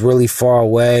sun is really far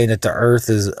away and that the earth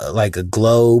is like a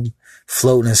globe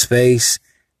floating in space?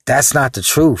 That's not the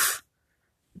truth.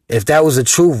 If that was the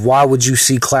truth, why would you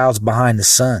see clouds behind the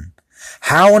sun?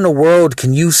 How in the world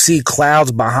can you see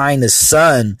clouds behind the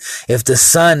sun if the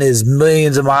sun is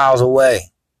millions of miles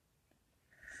away?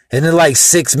 Isn't it like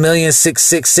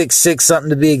 6,000,000, something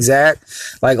to be exact?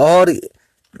 Like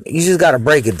you just got to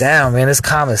break it down, man. It's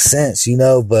common sense, you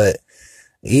know, but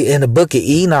in the book of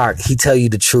Enoch, he tell you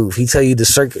the truth. He tell you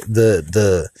it's like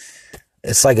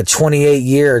a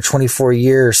 28-year or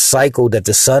 24-year cycle that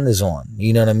the sun is on.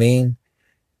 You know what I mean?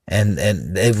 And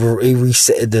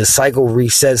the cycle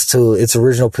resets to its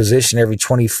original position every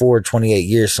 24, 28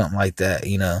 years, something like that,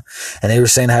 you know. And they were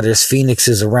saying how there's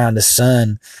phoenixes around the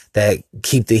sun that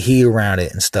keep the heat around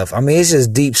it and stuff. I mean, it's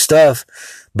just deep stuff.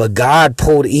 But God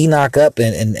pulled Enoch up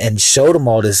and showed him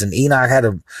all this. And Enoch had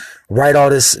to write all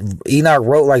this. Enoch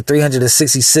wrote like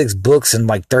 366 books in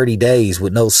like 30 days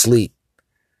with no sleep.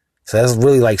 So that's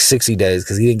really like 60 days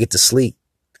because he didn't get to sleep.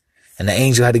 And the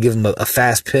angel had to give him a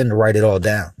fast pen to write it all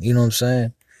down. You know what I'm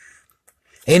saying?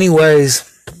 Anyways,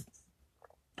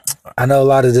 I know a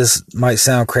lot of this might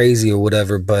sound crazy or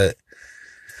whatever, but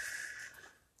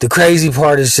the crazy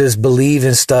part is just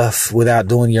believing stuff without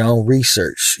doing your own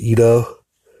research, you know?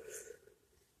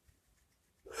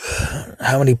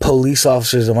 How many police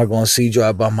officers am I going to see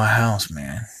drive by my house,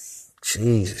 man?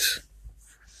 Jesus.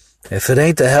 If it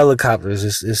ain't the helicopters,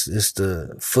 it's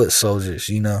the foot soldiers,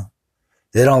 you know?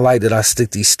 They don't like that I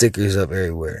stick these stickers up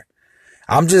everywhere.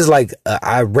 I'm just like,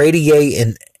 I radiate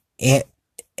and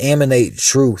emanate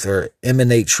truth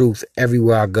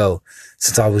everywhere I go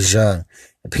since I was young.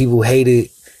 And people hate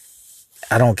it.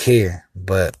 I don't care.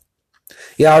 But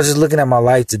yeah, I was just looking at my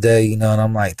life today, you know, and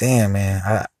I'm like, damn, man,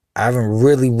 I haven't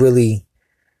really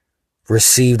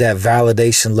received that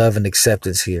validation, love, and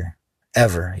acceptance here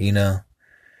ever, you know.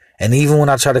 And even when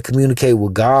I try to communicate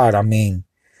with God, I mean,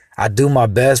 I do my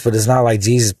best, but it's not like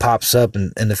Jesus pops up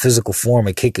in the physical form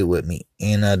and kick it with me.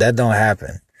 You know, that don't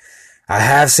happen. I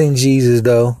have seen Jesus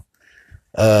though,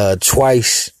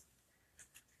 twice.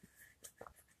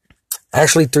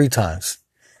 Actually 3 times.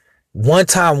 One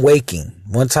time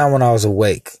when I was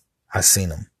awake, I seen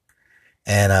him.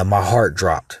 And my heart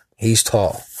dropped. He's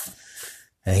tall.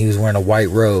 And he was wearing a white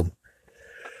robe.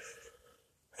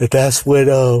 And that's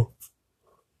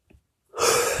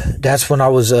when I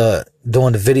was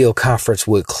doing the video conference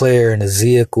with Claire and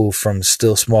Ezekiel from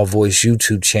Still Small Voice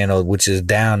YouTube channel, which is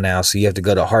down now. So you have to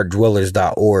go to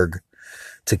heartdwellers.org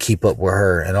to keep up with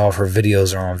her. And all of her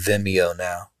videos are on Vimeo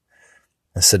now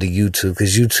instead of YouTube,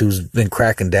 because YouTube's been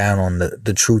cracking down on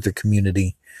the truther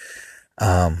community.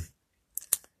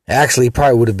 Actually, it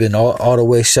probably would have been all the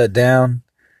way shut down,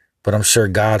 but I'm sure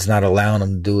God's not allowing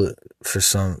them to do it for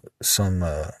some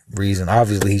reason.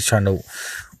 Obviously, he's trying to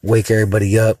wake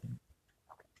everybody up.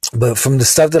 But from the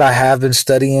stuff that I have been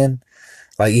studying,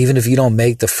 like even if you don't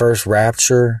make the first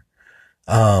rapture,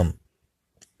 when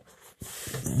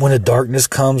the darkness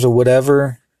comes or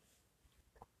whatever,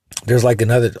 there's like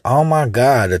another, oh my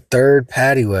God, a third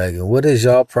paddy wagon. What is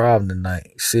y'all problem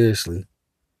tonight? Seriously.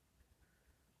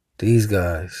 These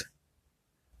guys.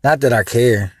 Not that I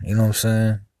care, you know what I'm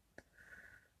saying?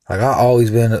 Like I've always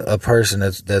been a person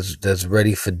that's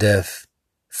ready for death.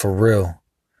 For real.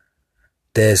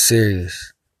 Dead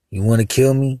serious. You want to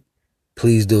kill me?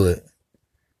 Please do it.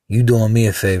 You doing me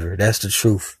a favor. That's the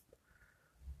truth.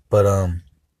 But,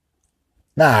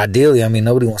 ideally, I mean,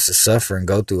 nobody wants to suffer and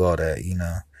go through all that, you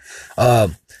know.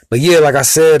 But yeah, like I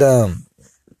said,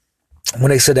 when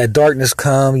they said that darkness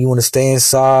come, you want to stay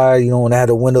inside. You don't want to have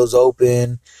the windows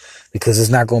open because it's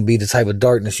not going to be the type of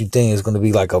darkness you think. It's going to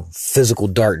be like a physical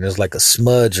darkness, like a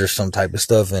smudge or some type of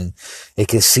stuff. And it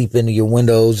can seep into your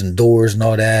windows and doors and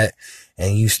all that.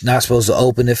 And you're not supposed to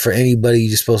open it for anybody.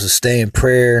 You're just supposed to stay in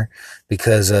prayer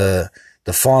because the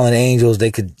fallen angels, they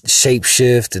could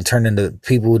shapeshift and turn into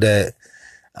people that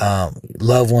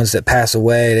loved ones that pass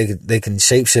away. They can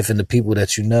shapeshift into people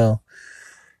that you know.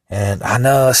 And I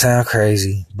know it sounds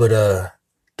crazy, but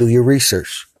do your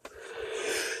research.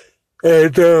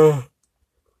 And,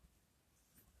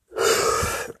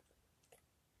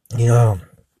 you know,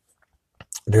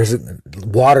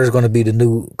 water is going to be the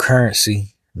new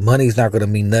currency. Money's not going to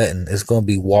mean nothing. It's going to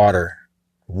be water.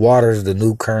 Water is the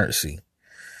new currency.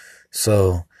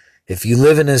 So if you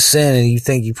live in sin and you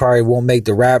think you probably won't make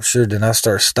the rapture, then I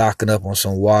start stocking up on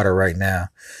some water right now.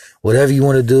 Whatever you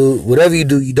want to do, whatever you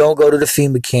do, you don't go to the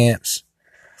FEMA camps.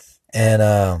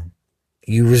 And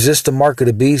you resist the mark of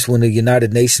the beast when the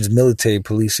United Nations military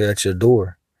police are at your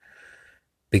door.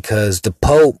 Because the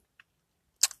Pope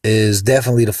is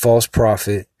definitely the false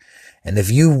prophet. And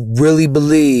if you really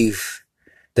believe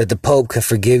that the Pope can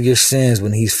forgive your sins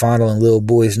when he's fondling little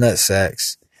boys'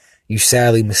 nutsacks, you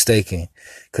sadly mistaken.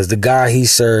 Because the God he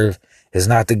served is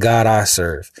not the God I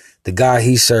serve. The God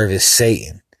he served is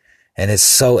Satan. And it's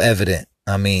so evident.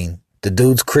 I mean, the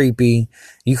dude's creepy.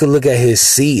 You could look at his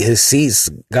seat. His seat's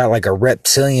got like a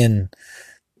reptilian.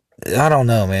 I don't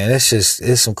know, man.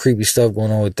 It's some creepy stuff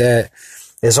going on with that.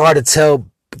 It's hard to tell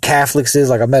Catholics is.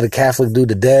 Like, I met a Catholic dude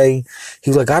today. He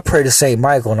was like, I pray to St.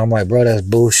 Michael. And I'm like, bro, that's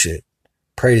bullshit.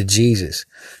 Pray to Jesus.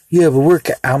 Yeah,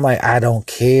 but I'm like, I don't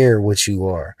care what you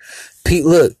are.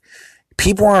 Look,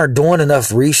 people aren't doing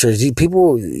enough research.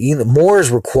 People, more is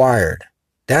required.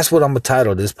 That's what I'm going to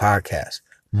title this podcast.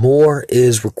 More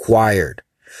is required.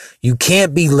 You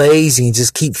can't be lazy and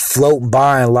just keep floating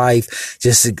by in life,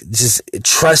 just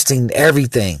trusting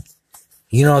everything.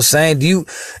 You know what I'm saying?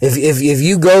 If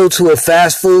you go to a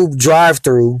fast food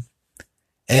drive-through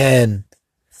and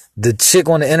the chick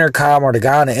on the intercom or the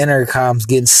guy on the intercom's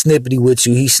getting snippety with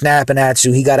you, he's snapping at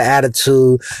you, he got an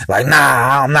attitude like,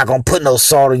 nah, I'm not gonna put no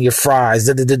salt in your fries,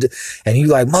 and you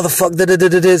like, motherfucker,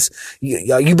 this,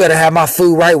 you better have my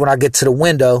food right when I get to the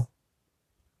window.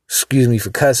 Excuse me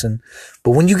for cussing,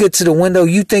 but when you get to the window,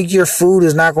 you think your food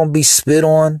is not gonna be spit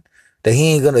on, that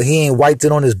he ain't wiped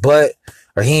it on his butt,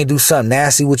 or he ain't do something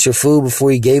nasty with your food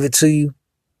before he gave it to you?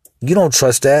 You don't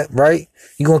trust that, right?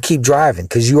 You're going to keep driving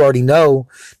because you already know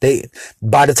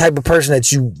by the type of person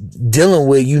that you dealing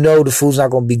with, you know the food's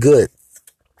not going to be good.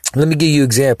 Let me give you an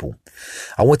example.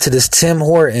 I went to this Tim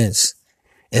Hortons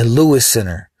in Lewis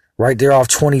Center, right there off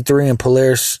 23 and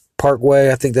Polaris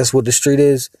Parkway. I think that's what the street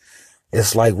is.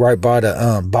 It's like right by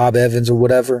the Bob Evans or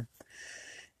whatever.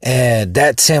 And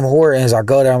that Tim Hortons, I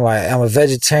go there, I'm like, I'm a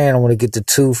vegetarian. I want to get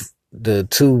the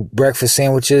two breakfast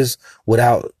sandwiches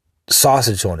without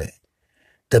sausage on it.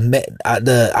 I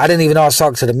didn't even know I was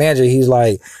talking to the manager. He's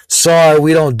like, sorry,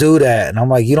 we don't do that. And I'm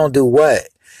like, you don't do what?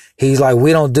 He's like,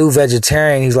 we don't do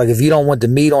vegetarian. He's like, if you don't want the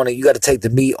meat on it, you got to take the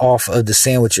meat off of the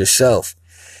sandwich yourself.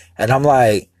 And I'm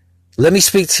like, let me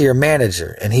speak to your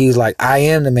manager. And he's like, I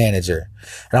am the manager.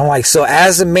 And I'm like, so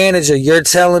as a manager, you're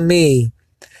telling me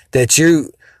that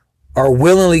you are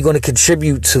willingly going to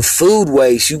contribute to food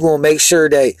waste. You're going to make sure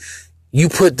that you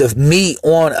put the meat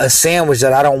on a sandwich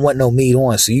that I don't want no meat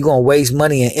on. So you're going to waste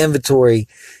money in inventory.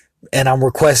 And I'm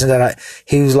requesting that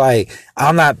he was like,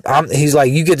 he's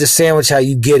like, you get the sandwich how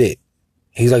you get it.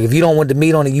 He's like, if you don't want the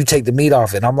meat on it, you take the meat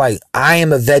off it. And I'm like, I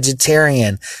am a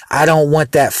vegetarian. I don't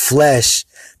want that flesh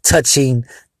touching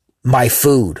my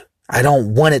food. I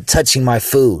don't want it touching my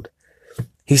food.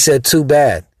 He said, too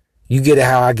bad. You get it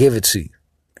how I give it to you.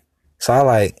 So I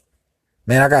like,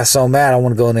 man, I got so mad. I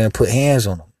want to go in there and put hands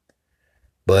on him.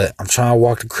 But I'm trying to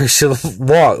walk the Christian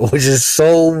walk, which is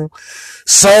so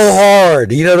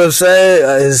hard. You know what I'm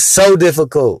saying? It's so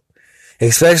difficult,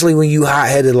 especially when you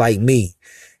hot-headed like me.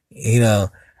 You know,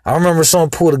 I remember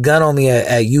someone pulled a gun on me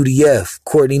at UDF,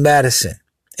 Courtney Madison,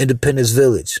 Independence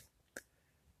Village.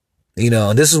 You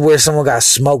know, and this is where someone got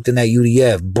smoked in that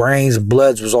UDF. Brains and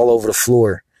bloods was all over the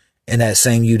floor in that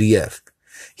same UDF.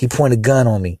 He pointed a gun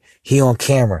on me. He on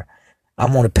camera.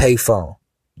 I'm on a payphone.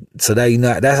 So that, you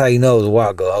know, that's how you know it was a while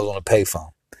ago. I was on a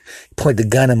payphone. He pointed the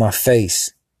gun in my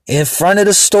face in front of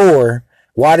the store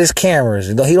while there's cameras.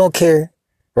 And he don't care,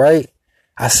 right?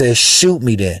 I said, shoot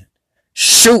me then.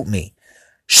 Shoot me.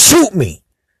 Shoot me.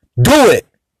 Do it.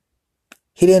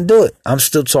 He didn't do it. I'm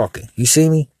still talking. You see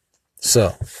me?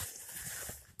 So,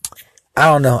 I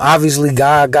don't know. Obviously,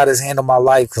 God got his hand on my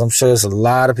life because I'm sure there's a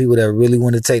lot of people that really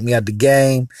want to take me out the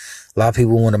game. A lot of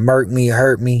people want to murk me,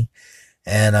 hurt me.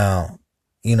 And,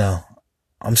 you know,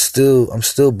 I'm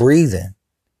still breathing.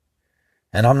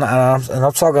 And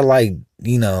I'm talking like,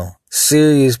 you know,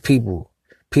 serious people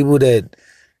that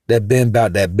been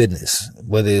about that business,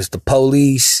 whether it's the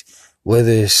police,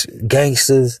 whether it's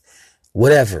gangsters,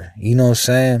 whatever, you know what I'm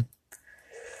saying?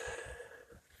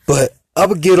 But I'm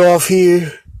gonna get off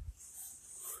here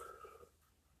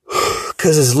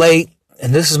because it's late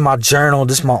and this is my journal.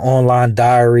 This is my online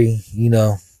diary, you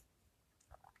know.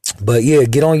 But yeah,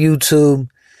 get on YouTube.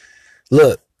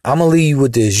 Look, I'm going to leave you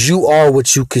with this. You are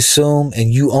what you consume, and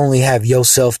you only have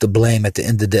yourself to blame at the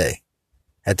end of the day.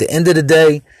 At the end of the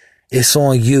day, it's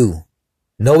on you.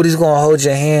 Nobody's going to hold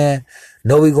your hand.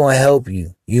 Nobody's going to help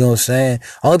you. You know what I'm saying?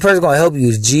 Only person going to help you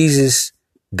is Jesus,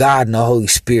 God, and the Holy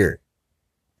Spirit.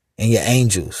 And your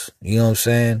angels. You know what I'm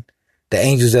saying? The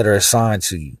angels that are assigned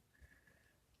to you.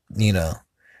 You know.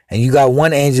 And you got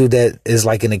one angel that is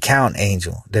like an account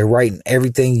angel. They're writing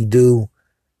everything you do.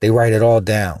 They write it all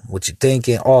down. What you're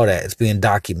thinking, all that. It's being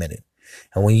documented.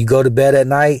 And when you go to bed at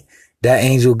night, that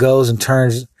angel goes and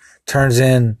turns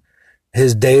in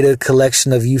his data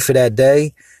collection of you for that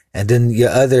day. And then your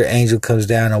other angel comes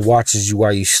down and watches you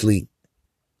while you sleep.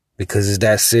 Because it's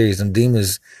that serious. Them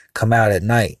demons come out at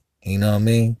night. You know what I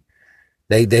mean?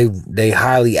 They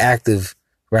highly active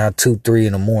around 2, 3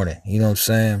 in the morning. You know what I'm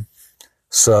saying?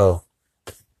 So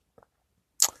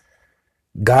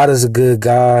God is a good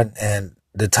God, and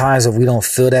the times that we don't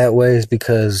feel that way is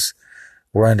because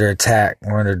we're under attack.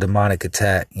 We're under demonic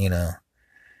attack, you know.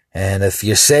 And if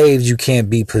you're saved, you can't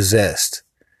be possessed.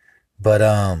 But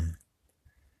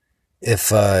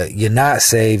if you're not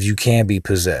saved, you can be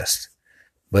possessed.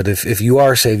 But if you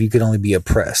are saved, you can only be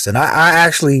oppressed. And I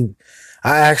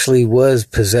actually was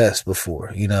possessed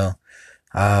before, you know.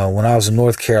 When I was in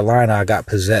North Carolina, I got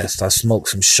possessed. I smoked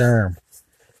some Sherm.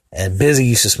 And Busy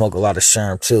used to smoke a lot of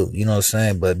Sherm too, you know what I'm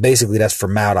saying? But basically that's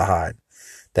formaldehyde.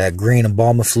 That green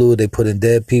embalming fluid they put in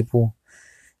dead people.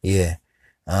 Yeah.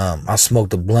 I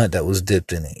smoked a blunt that was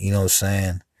dipped in it, you know what I'm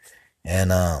saying?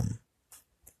 And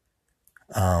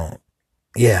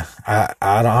yeah,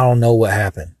 I don't know what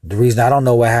happened. The reason I don't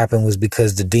know what happened was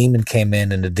because the demon came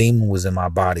in and the demon was in my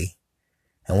body.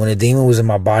 And when the demon was in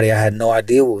my body, I had no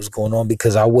idea what was going on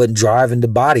because I wasn't driving the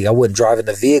body. I wasn't driving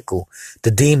the vehicle.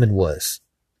 The demon was.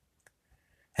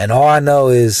 And all I know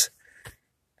is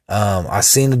I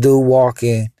seen the dude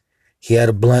walking. He had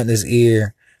a blunt in his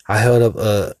ear. I held up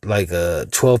a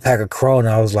 12-pack of Corona.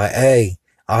 I was like, hey,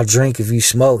 I'll drink if you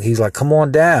smoke. He's like, come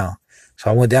on down.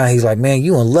 So I went down. He's like, man,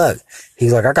 you in luck.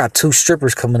 He's like, I got 2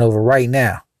 strippers coming over right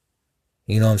now.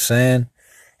 You know what I'm saying?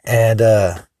 And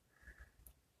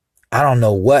I don't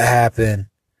know what happened.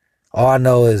 All I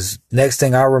know is next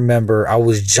thing I remember, I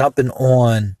was jumping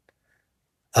on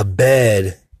a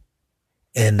bed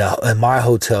in my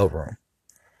hotel room.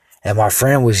 And my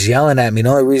friend was yelling at me. The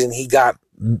only reason he got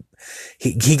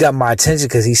my attention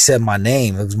because he said my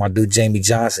name. It was my dude, Jamie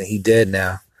Johnson. He dead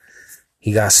now.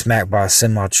 He got smacked by a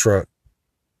semi truck.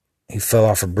 He fell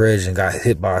off a bridge and got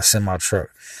hit by a semi truck.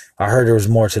 I heard there was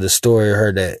more to the story. I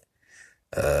heard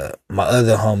that my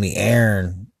other homie,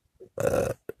 Aaron,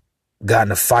 got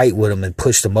in a fight with him and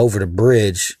pushed him over the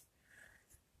bridge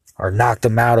or knocked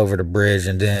him out over the bridge,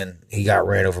 and then he got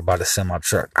ran over by the semi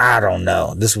truck. I don't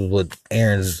know. This was what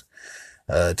Aaron's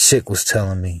chick was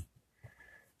telling me.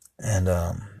 And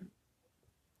I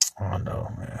don't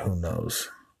know, man. Who knows?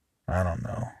 I don't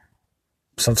know.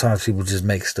 Sometimes people just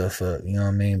make stuff up, you know what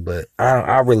I mean? But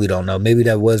I really don't know. Maybe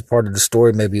that was part of the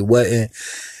story. Maybe it wasn't.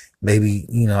 Maybe,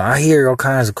 you know, I hear all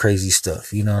kinds of crazy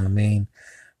stuff, you know what I mean?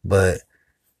 But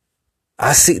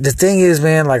the thing is,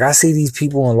 man, like I see these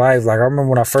people in life. Like I remember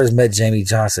when I first met Jamie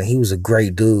Johnson, he was a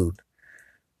great dude,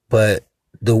 but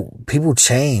the people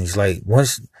change. Like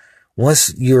once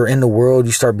you're in the world,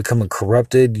 you start becoming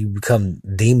corrupted, you become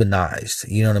demonized.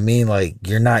 You know what I mean? Like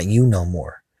you're not you no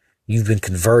more. You've been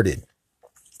converted.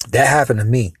 That happened to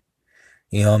me.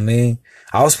 You know what I mean?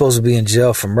 I was supposed to be in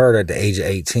jail for murder at the age of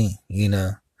 18, you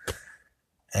know?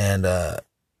 And,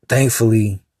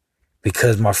 thankfully,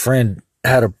 because my friend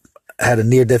had a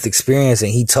near-death experience,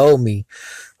 and he told me,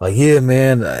 like, yeah,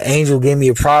 man, an angel gave me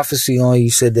a prophecy on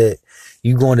you, said that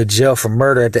you going to jail for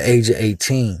murder at the age of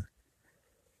 18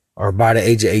 or by the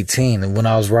age of 18. And when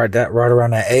I was right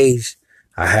around that age,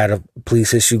 I had a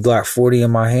police issue Glock 40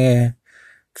 in my hand,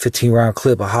 15 round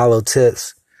clip of hollow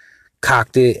tips,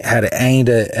 cocked it, had it aimed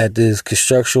at this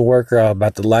construction worker. I was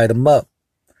about to light him up,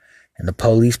 and the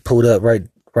police pulled up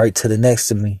right to the next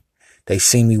to me. They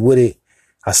see me with it.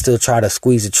 I still tried to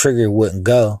squeeze the trigger, it wouldn't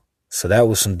go. So that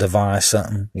was some divine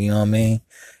something, you know what I mean?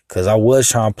 Cause I was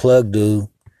trying to plug dude,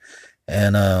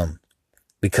 and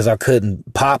because I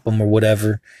couldn't pop him or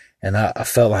whatever, and I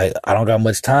felt like I don't got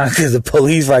much time because the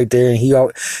police right there, and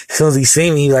as soon as he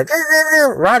seen me, he's like,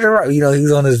 Roger, you know,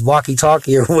 he's on his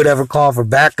walkie-talkie or whatever, calling for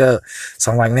backup.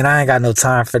 So I'm like, man, I ain't got no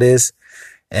time for this.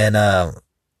 And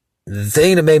the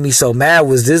thing that made me so mad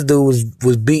was this dude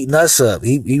was beating us up.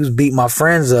 He was beating my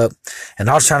friends up, and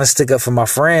I was trying to stick up for my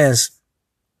friends.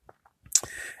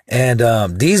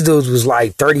 And these dudes was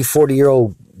like 30,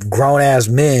 40-year-old grown-ass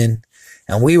men,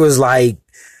 and we was like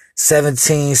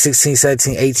 17, 16,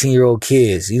 17, 18-year-old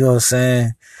kids. You know what I'm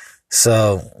saying?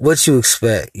 So what you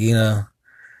expect, you know?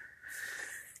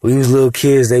 We was little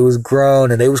kids, they was grown,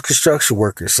 and they was construction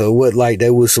workers. So what, like, they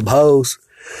was some hoes.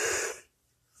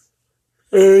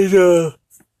 And,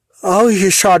 I was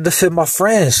just trying to fit my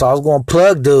friends. So I was going to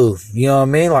plug dude. You know what I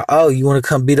mean? Like, oh, you want to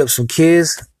come beat up some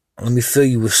kids? Let me fill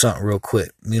you with something real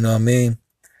quick. You know what I mean?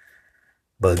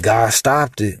 But God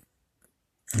stopped it.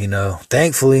 You know,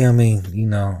 thankfully, I mean, you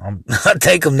know, I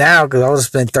take him now because I was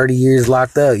spent 30 years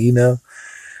locked up, you know.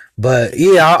 But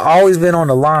yeah, I always been on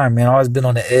the line, man. I always been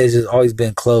on the edge. It's always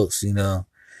been close, you know.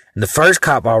 And the first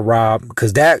cop I robbed,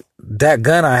 because that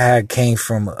gun I had came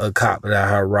from a cop that I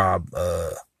had robbed,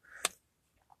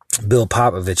 Bill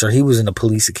Popovich, or he was in the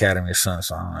police academy or something.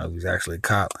 So I don't know if he was actually a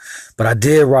cop. But I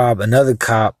did rob another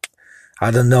cop. I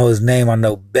don't know his name. I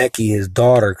know Becky, his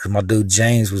daughter, because my dude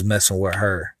James was messing with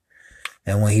her.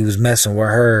 And when he was messing with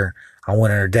her, I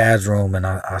went in her dad's room and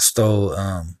I stole,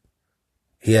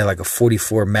 he had like a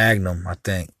 44 Magnum, I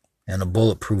think, and a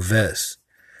bulletproof vest.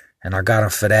 And I got him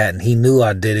for that. And he knew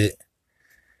I did it.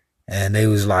 And they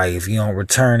was like, if you don't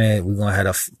return it, we're going to have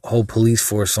a whole police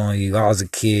force on you. I was a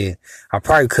kid. I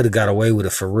probably could have got away with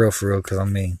it for real. Cause I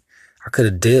mean, I could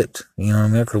have dipped, you know what I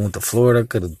mean? I could have went to Florida.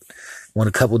 Could have went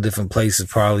a couple different places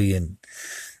probably and,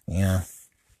 you know,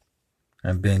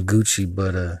 and been Gucci.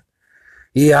 But,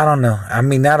 yeah, I don't know. I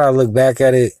mean, now that I look back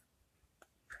at it,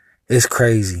 it's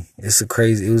crazy. It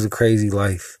was a crazy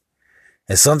life.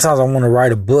 And sometimes I want to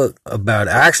write a book about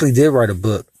it. I actually did write a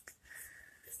book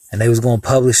and they was going to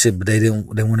publish it, but they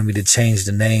wanted me to change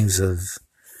the names of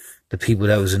the people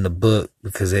that was in the book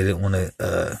because they didn't want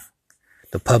to,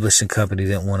 the publishing company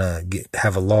didn't want to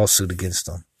have a lawsuit against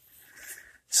them.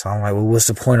 So I'm like, well, what's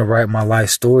the point of writing my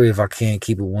life story if I can't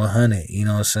keep it 100? You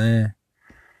know what I'm saying?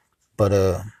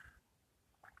 But,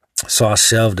 so I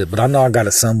shelved it, but I know I got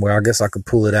it somewhere. I guess I could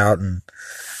pull it out and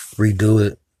redo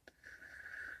it.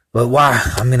 But why?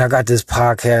 I mean, I got this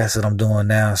podcast that I'm doing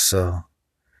now, so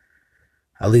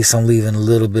at least I'm leaving a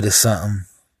little bit of something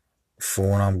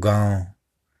for when I'm gone.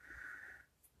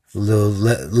 A little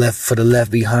left for the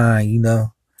left behind, you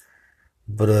know.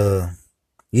 But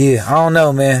yeah, I don't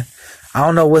know, man. I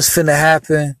don't know what's finna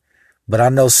happen, but I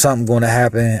know something gonna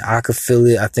happen. I could feel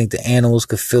it. I think the animals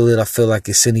could feel it. I feel like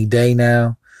it's any day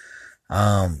now.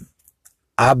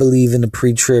 I believe in the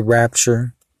pre-trib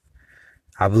rapture.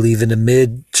 I believe in the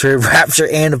mid-trib rapture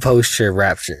and the post-trib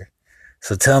rapture.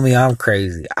 So tell me I'm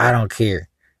crazy. I don't care.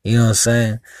 You know what I'm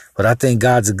saying? But I think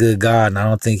God's a good God, and I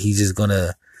don't think he's just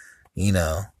gonna, you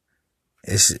know,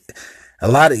 it's a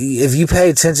lot of, if you pay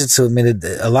attention to it, man,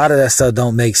 a lot of that stuff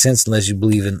don't make sense unless you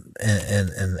believe in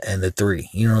the three.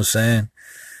 You know what I'm saying?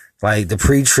 Like the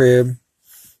pre-trib,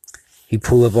 he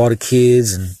pull up all the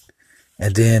kids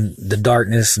and then the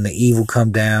darkness and the evil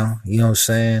come down, you know what I'm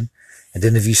saying? And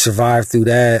then if you survive through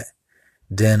that,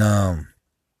 then, the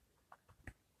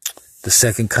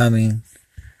second coming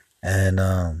and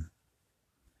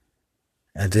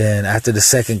then after the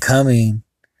second coming,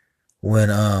 when,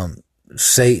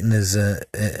 Satan is,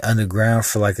 underground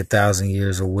for like 1,000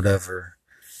 years or whatever.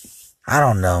 I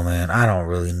don't know, man. I don't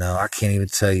really know. I can't even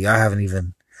tell you.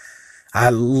 I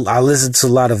listened to a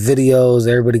lot of videos.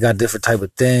 Everybody got different type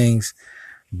of things.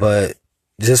 But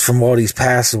just from all these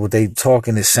pastors, what they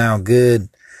talking, it sound good.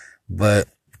 But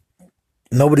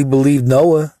nobody believed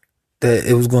Noah that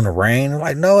it was going to rain.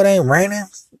 Like, no, it ain't raining.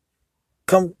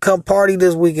 Come party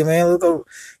this weekend, man. Let's go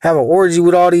have an orgy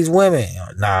with all these women.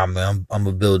 Nah, man, I'm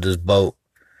going to build this boat.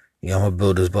 Yeah, I'm going to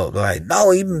build this boat. They're like,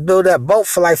 no, you been build that boat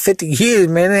for like 50 years,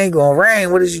 man. It ain't going to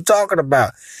rain. What is you talking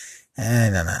about?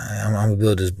 And I'm going to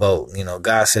build this boat. You know,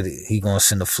 God said he going to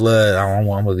send a flood. I'm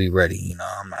going to be ready. You know,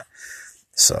 I'm not.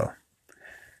 So,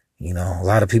 you know, a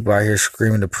lot of people out here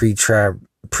screaming the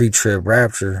pre-trib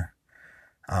rapture.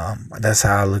 That's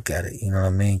how I look at it. You know what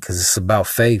I mean? Because it's about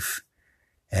faith,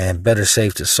 and better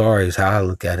safe than sorry is how I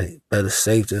look at it. Better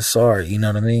safe than sorry. You know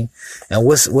what I mean? And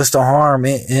what's the harm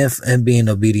in being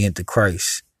obedient to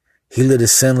Christ? He lived a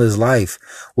sinless life.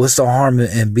 What's the harm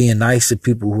in being nice to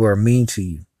people who are mean to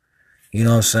you? You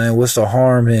know what I'm saying? What's the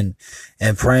harm in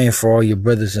praying for all your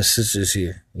brothers and sisters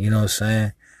here? You know what I'm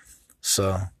saying?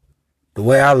 So, the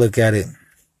way I look at it,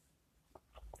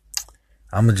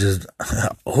 I'ma just,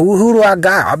 who do I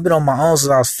got? I've been on my own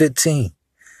since I was 15.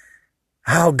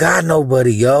 I don't got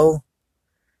nobody, yo.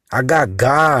 I got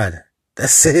God.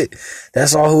 That's it.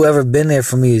 That's all who ever been there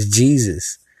for me is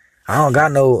Jesus. I don't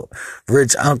got no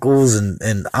rich uncles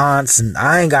and aunts, and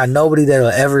I ain't got nobody that'll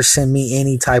ever send me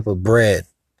any type of bread.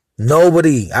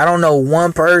 Nobody. I don't know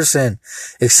one person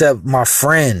except my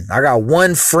friend. I got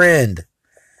one friend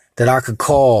that I could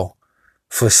call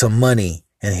for some money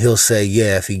and he'll say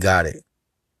yeah if he got it.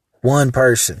 One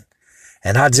person.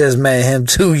 And I just met him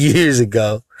 2 years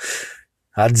ago.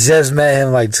 I just met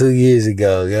him like 2 years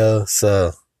ago, yo.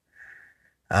 So,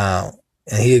 and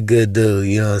he a good dude,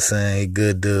 you know what I'm saying? He a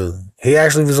good dude. He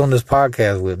actually was on this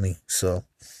podcast with me. So,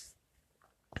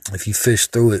 if you fish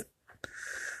through it.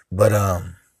 But,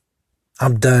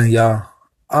 I'm done, y'all.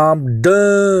 I'm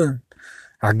done.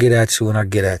 I get at you when I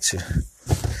get at you.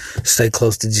 Stay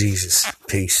close to Jesus.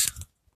 Peace.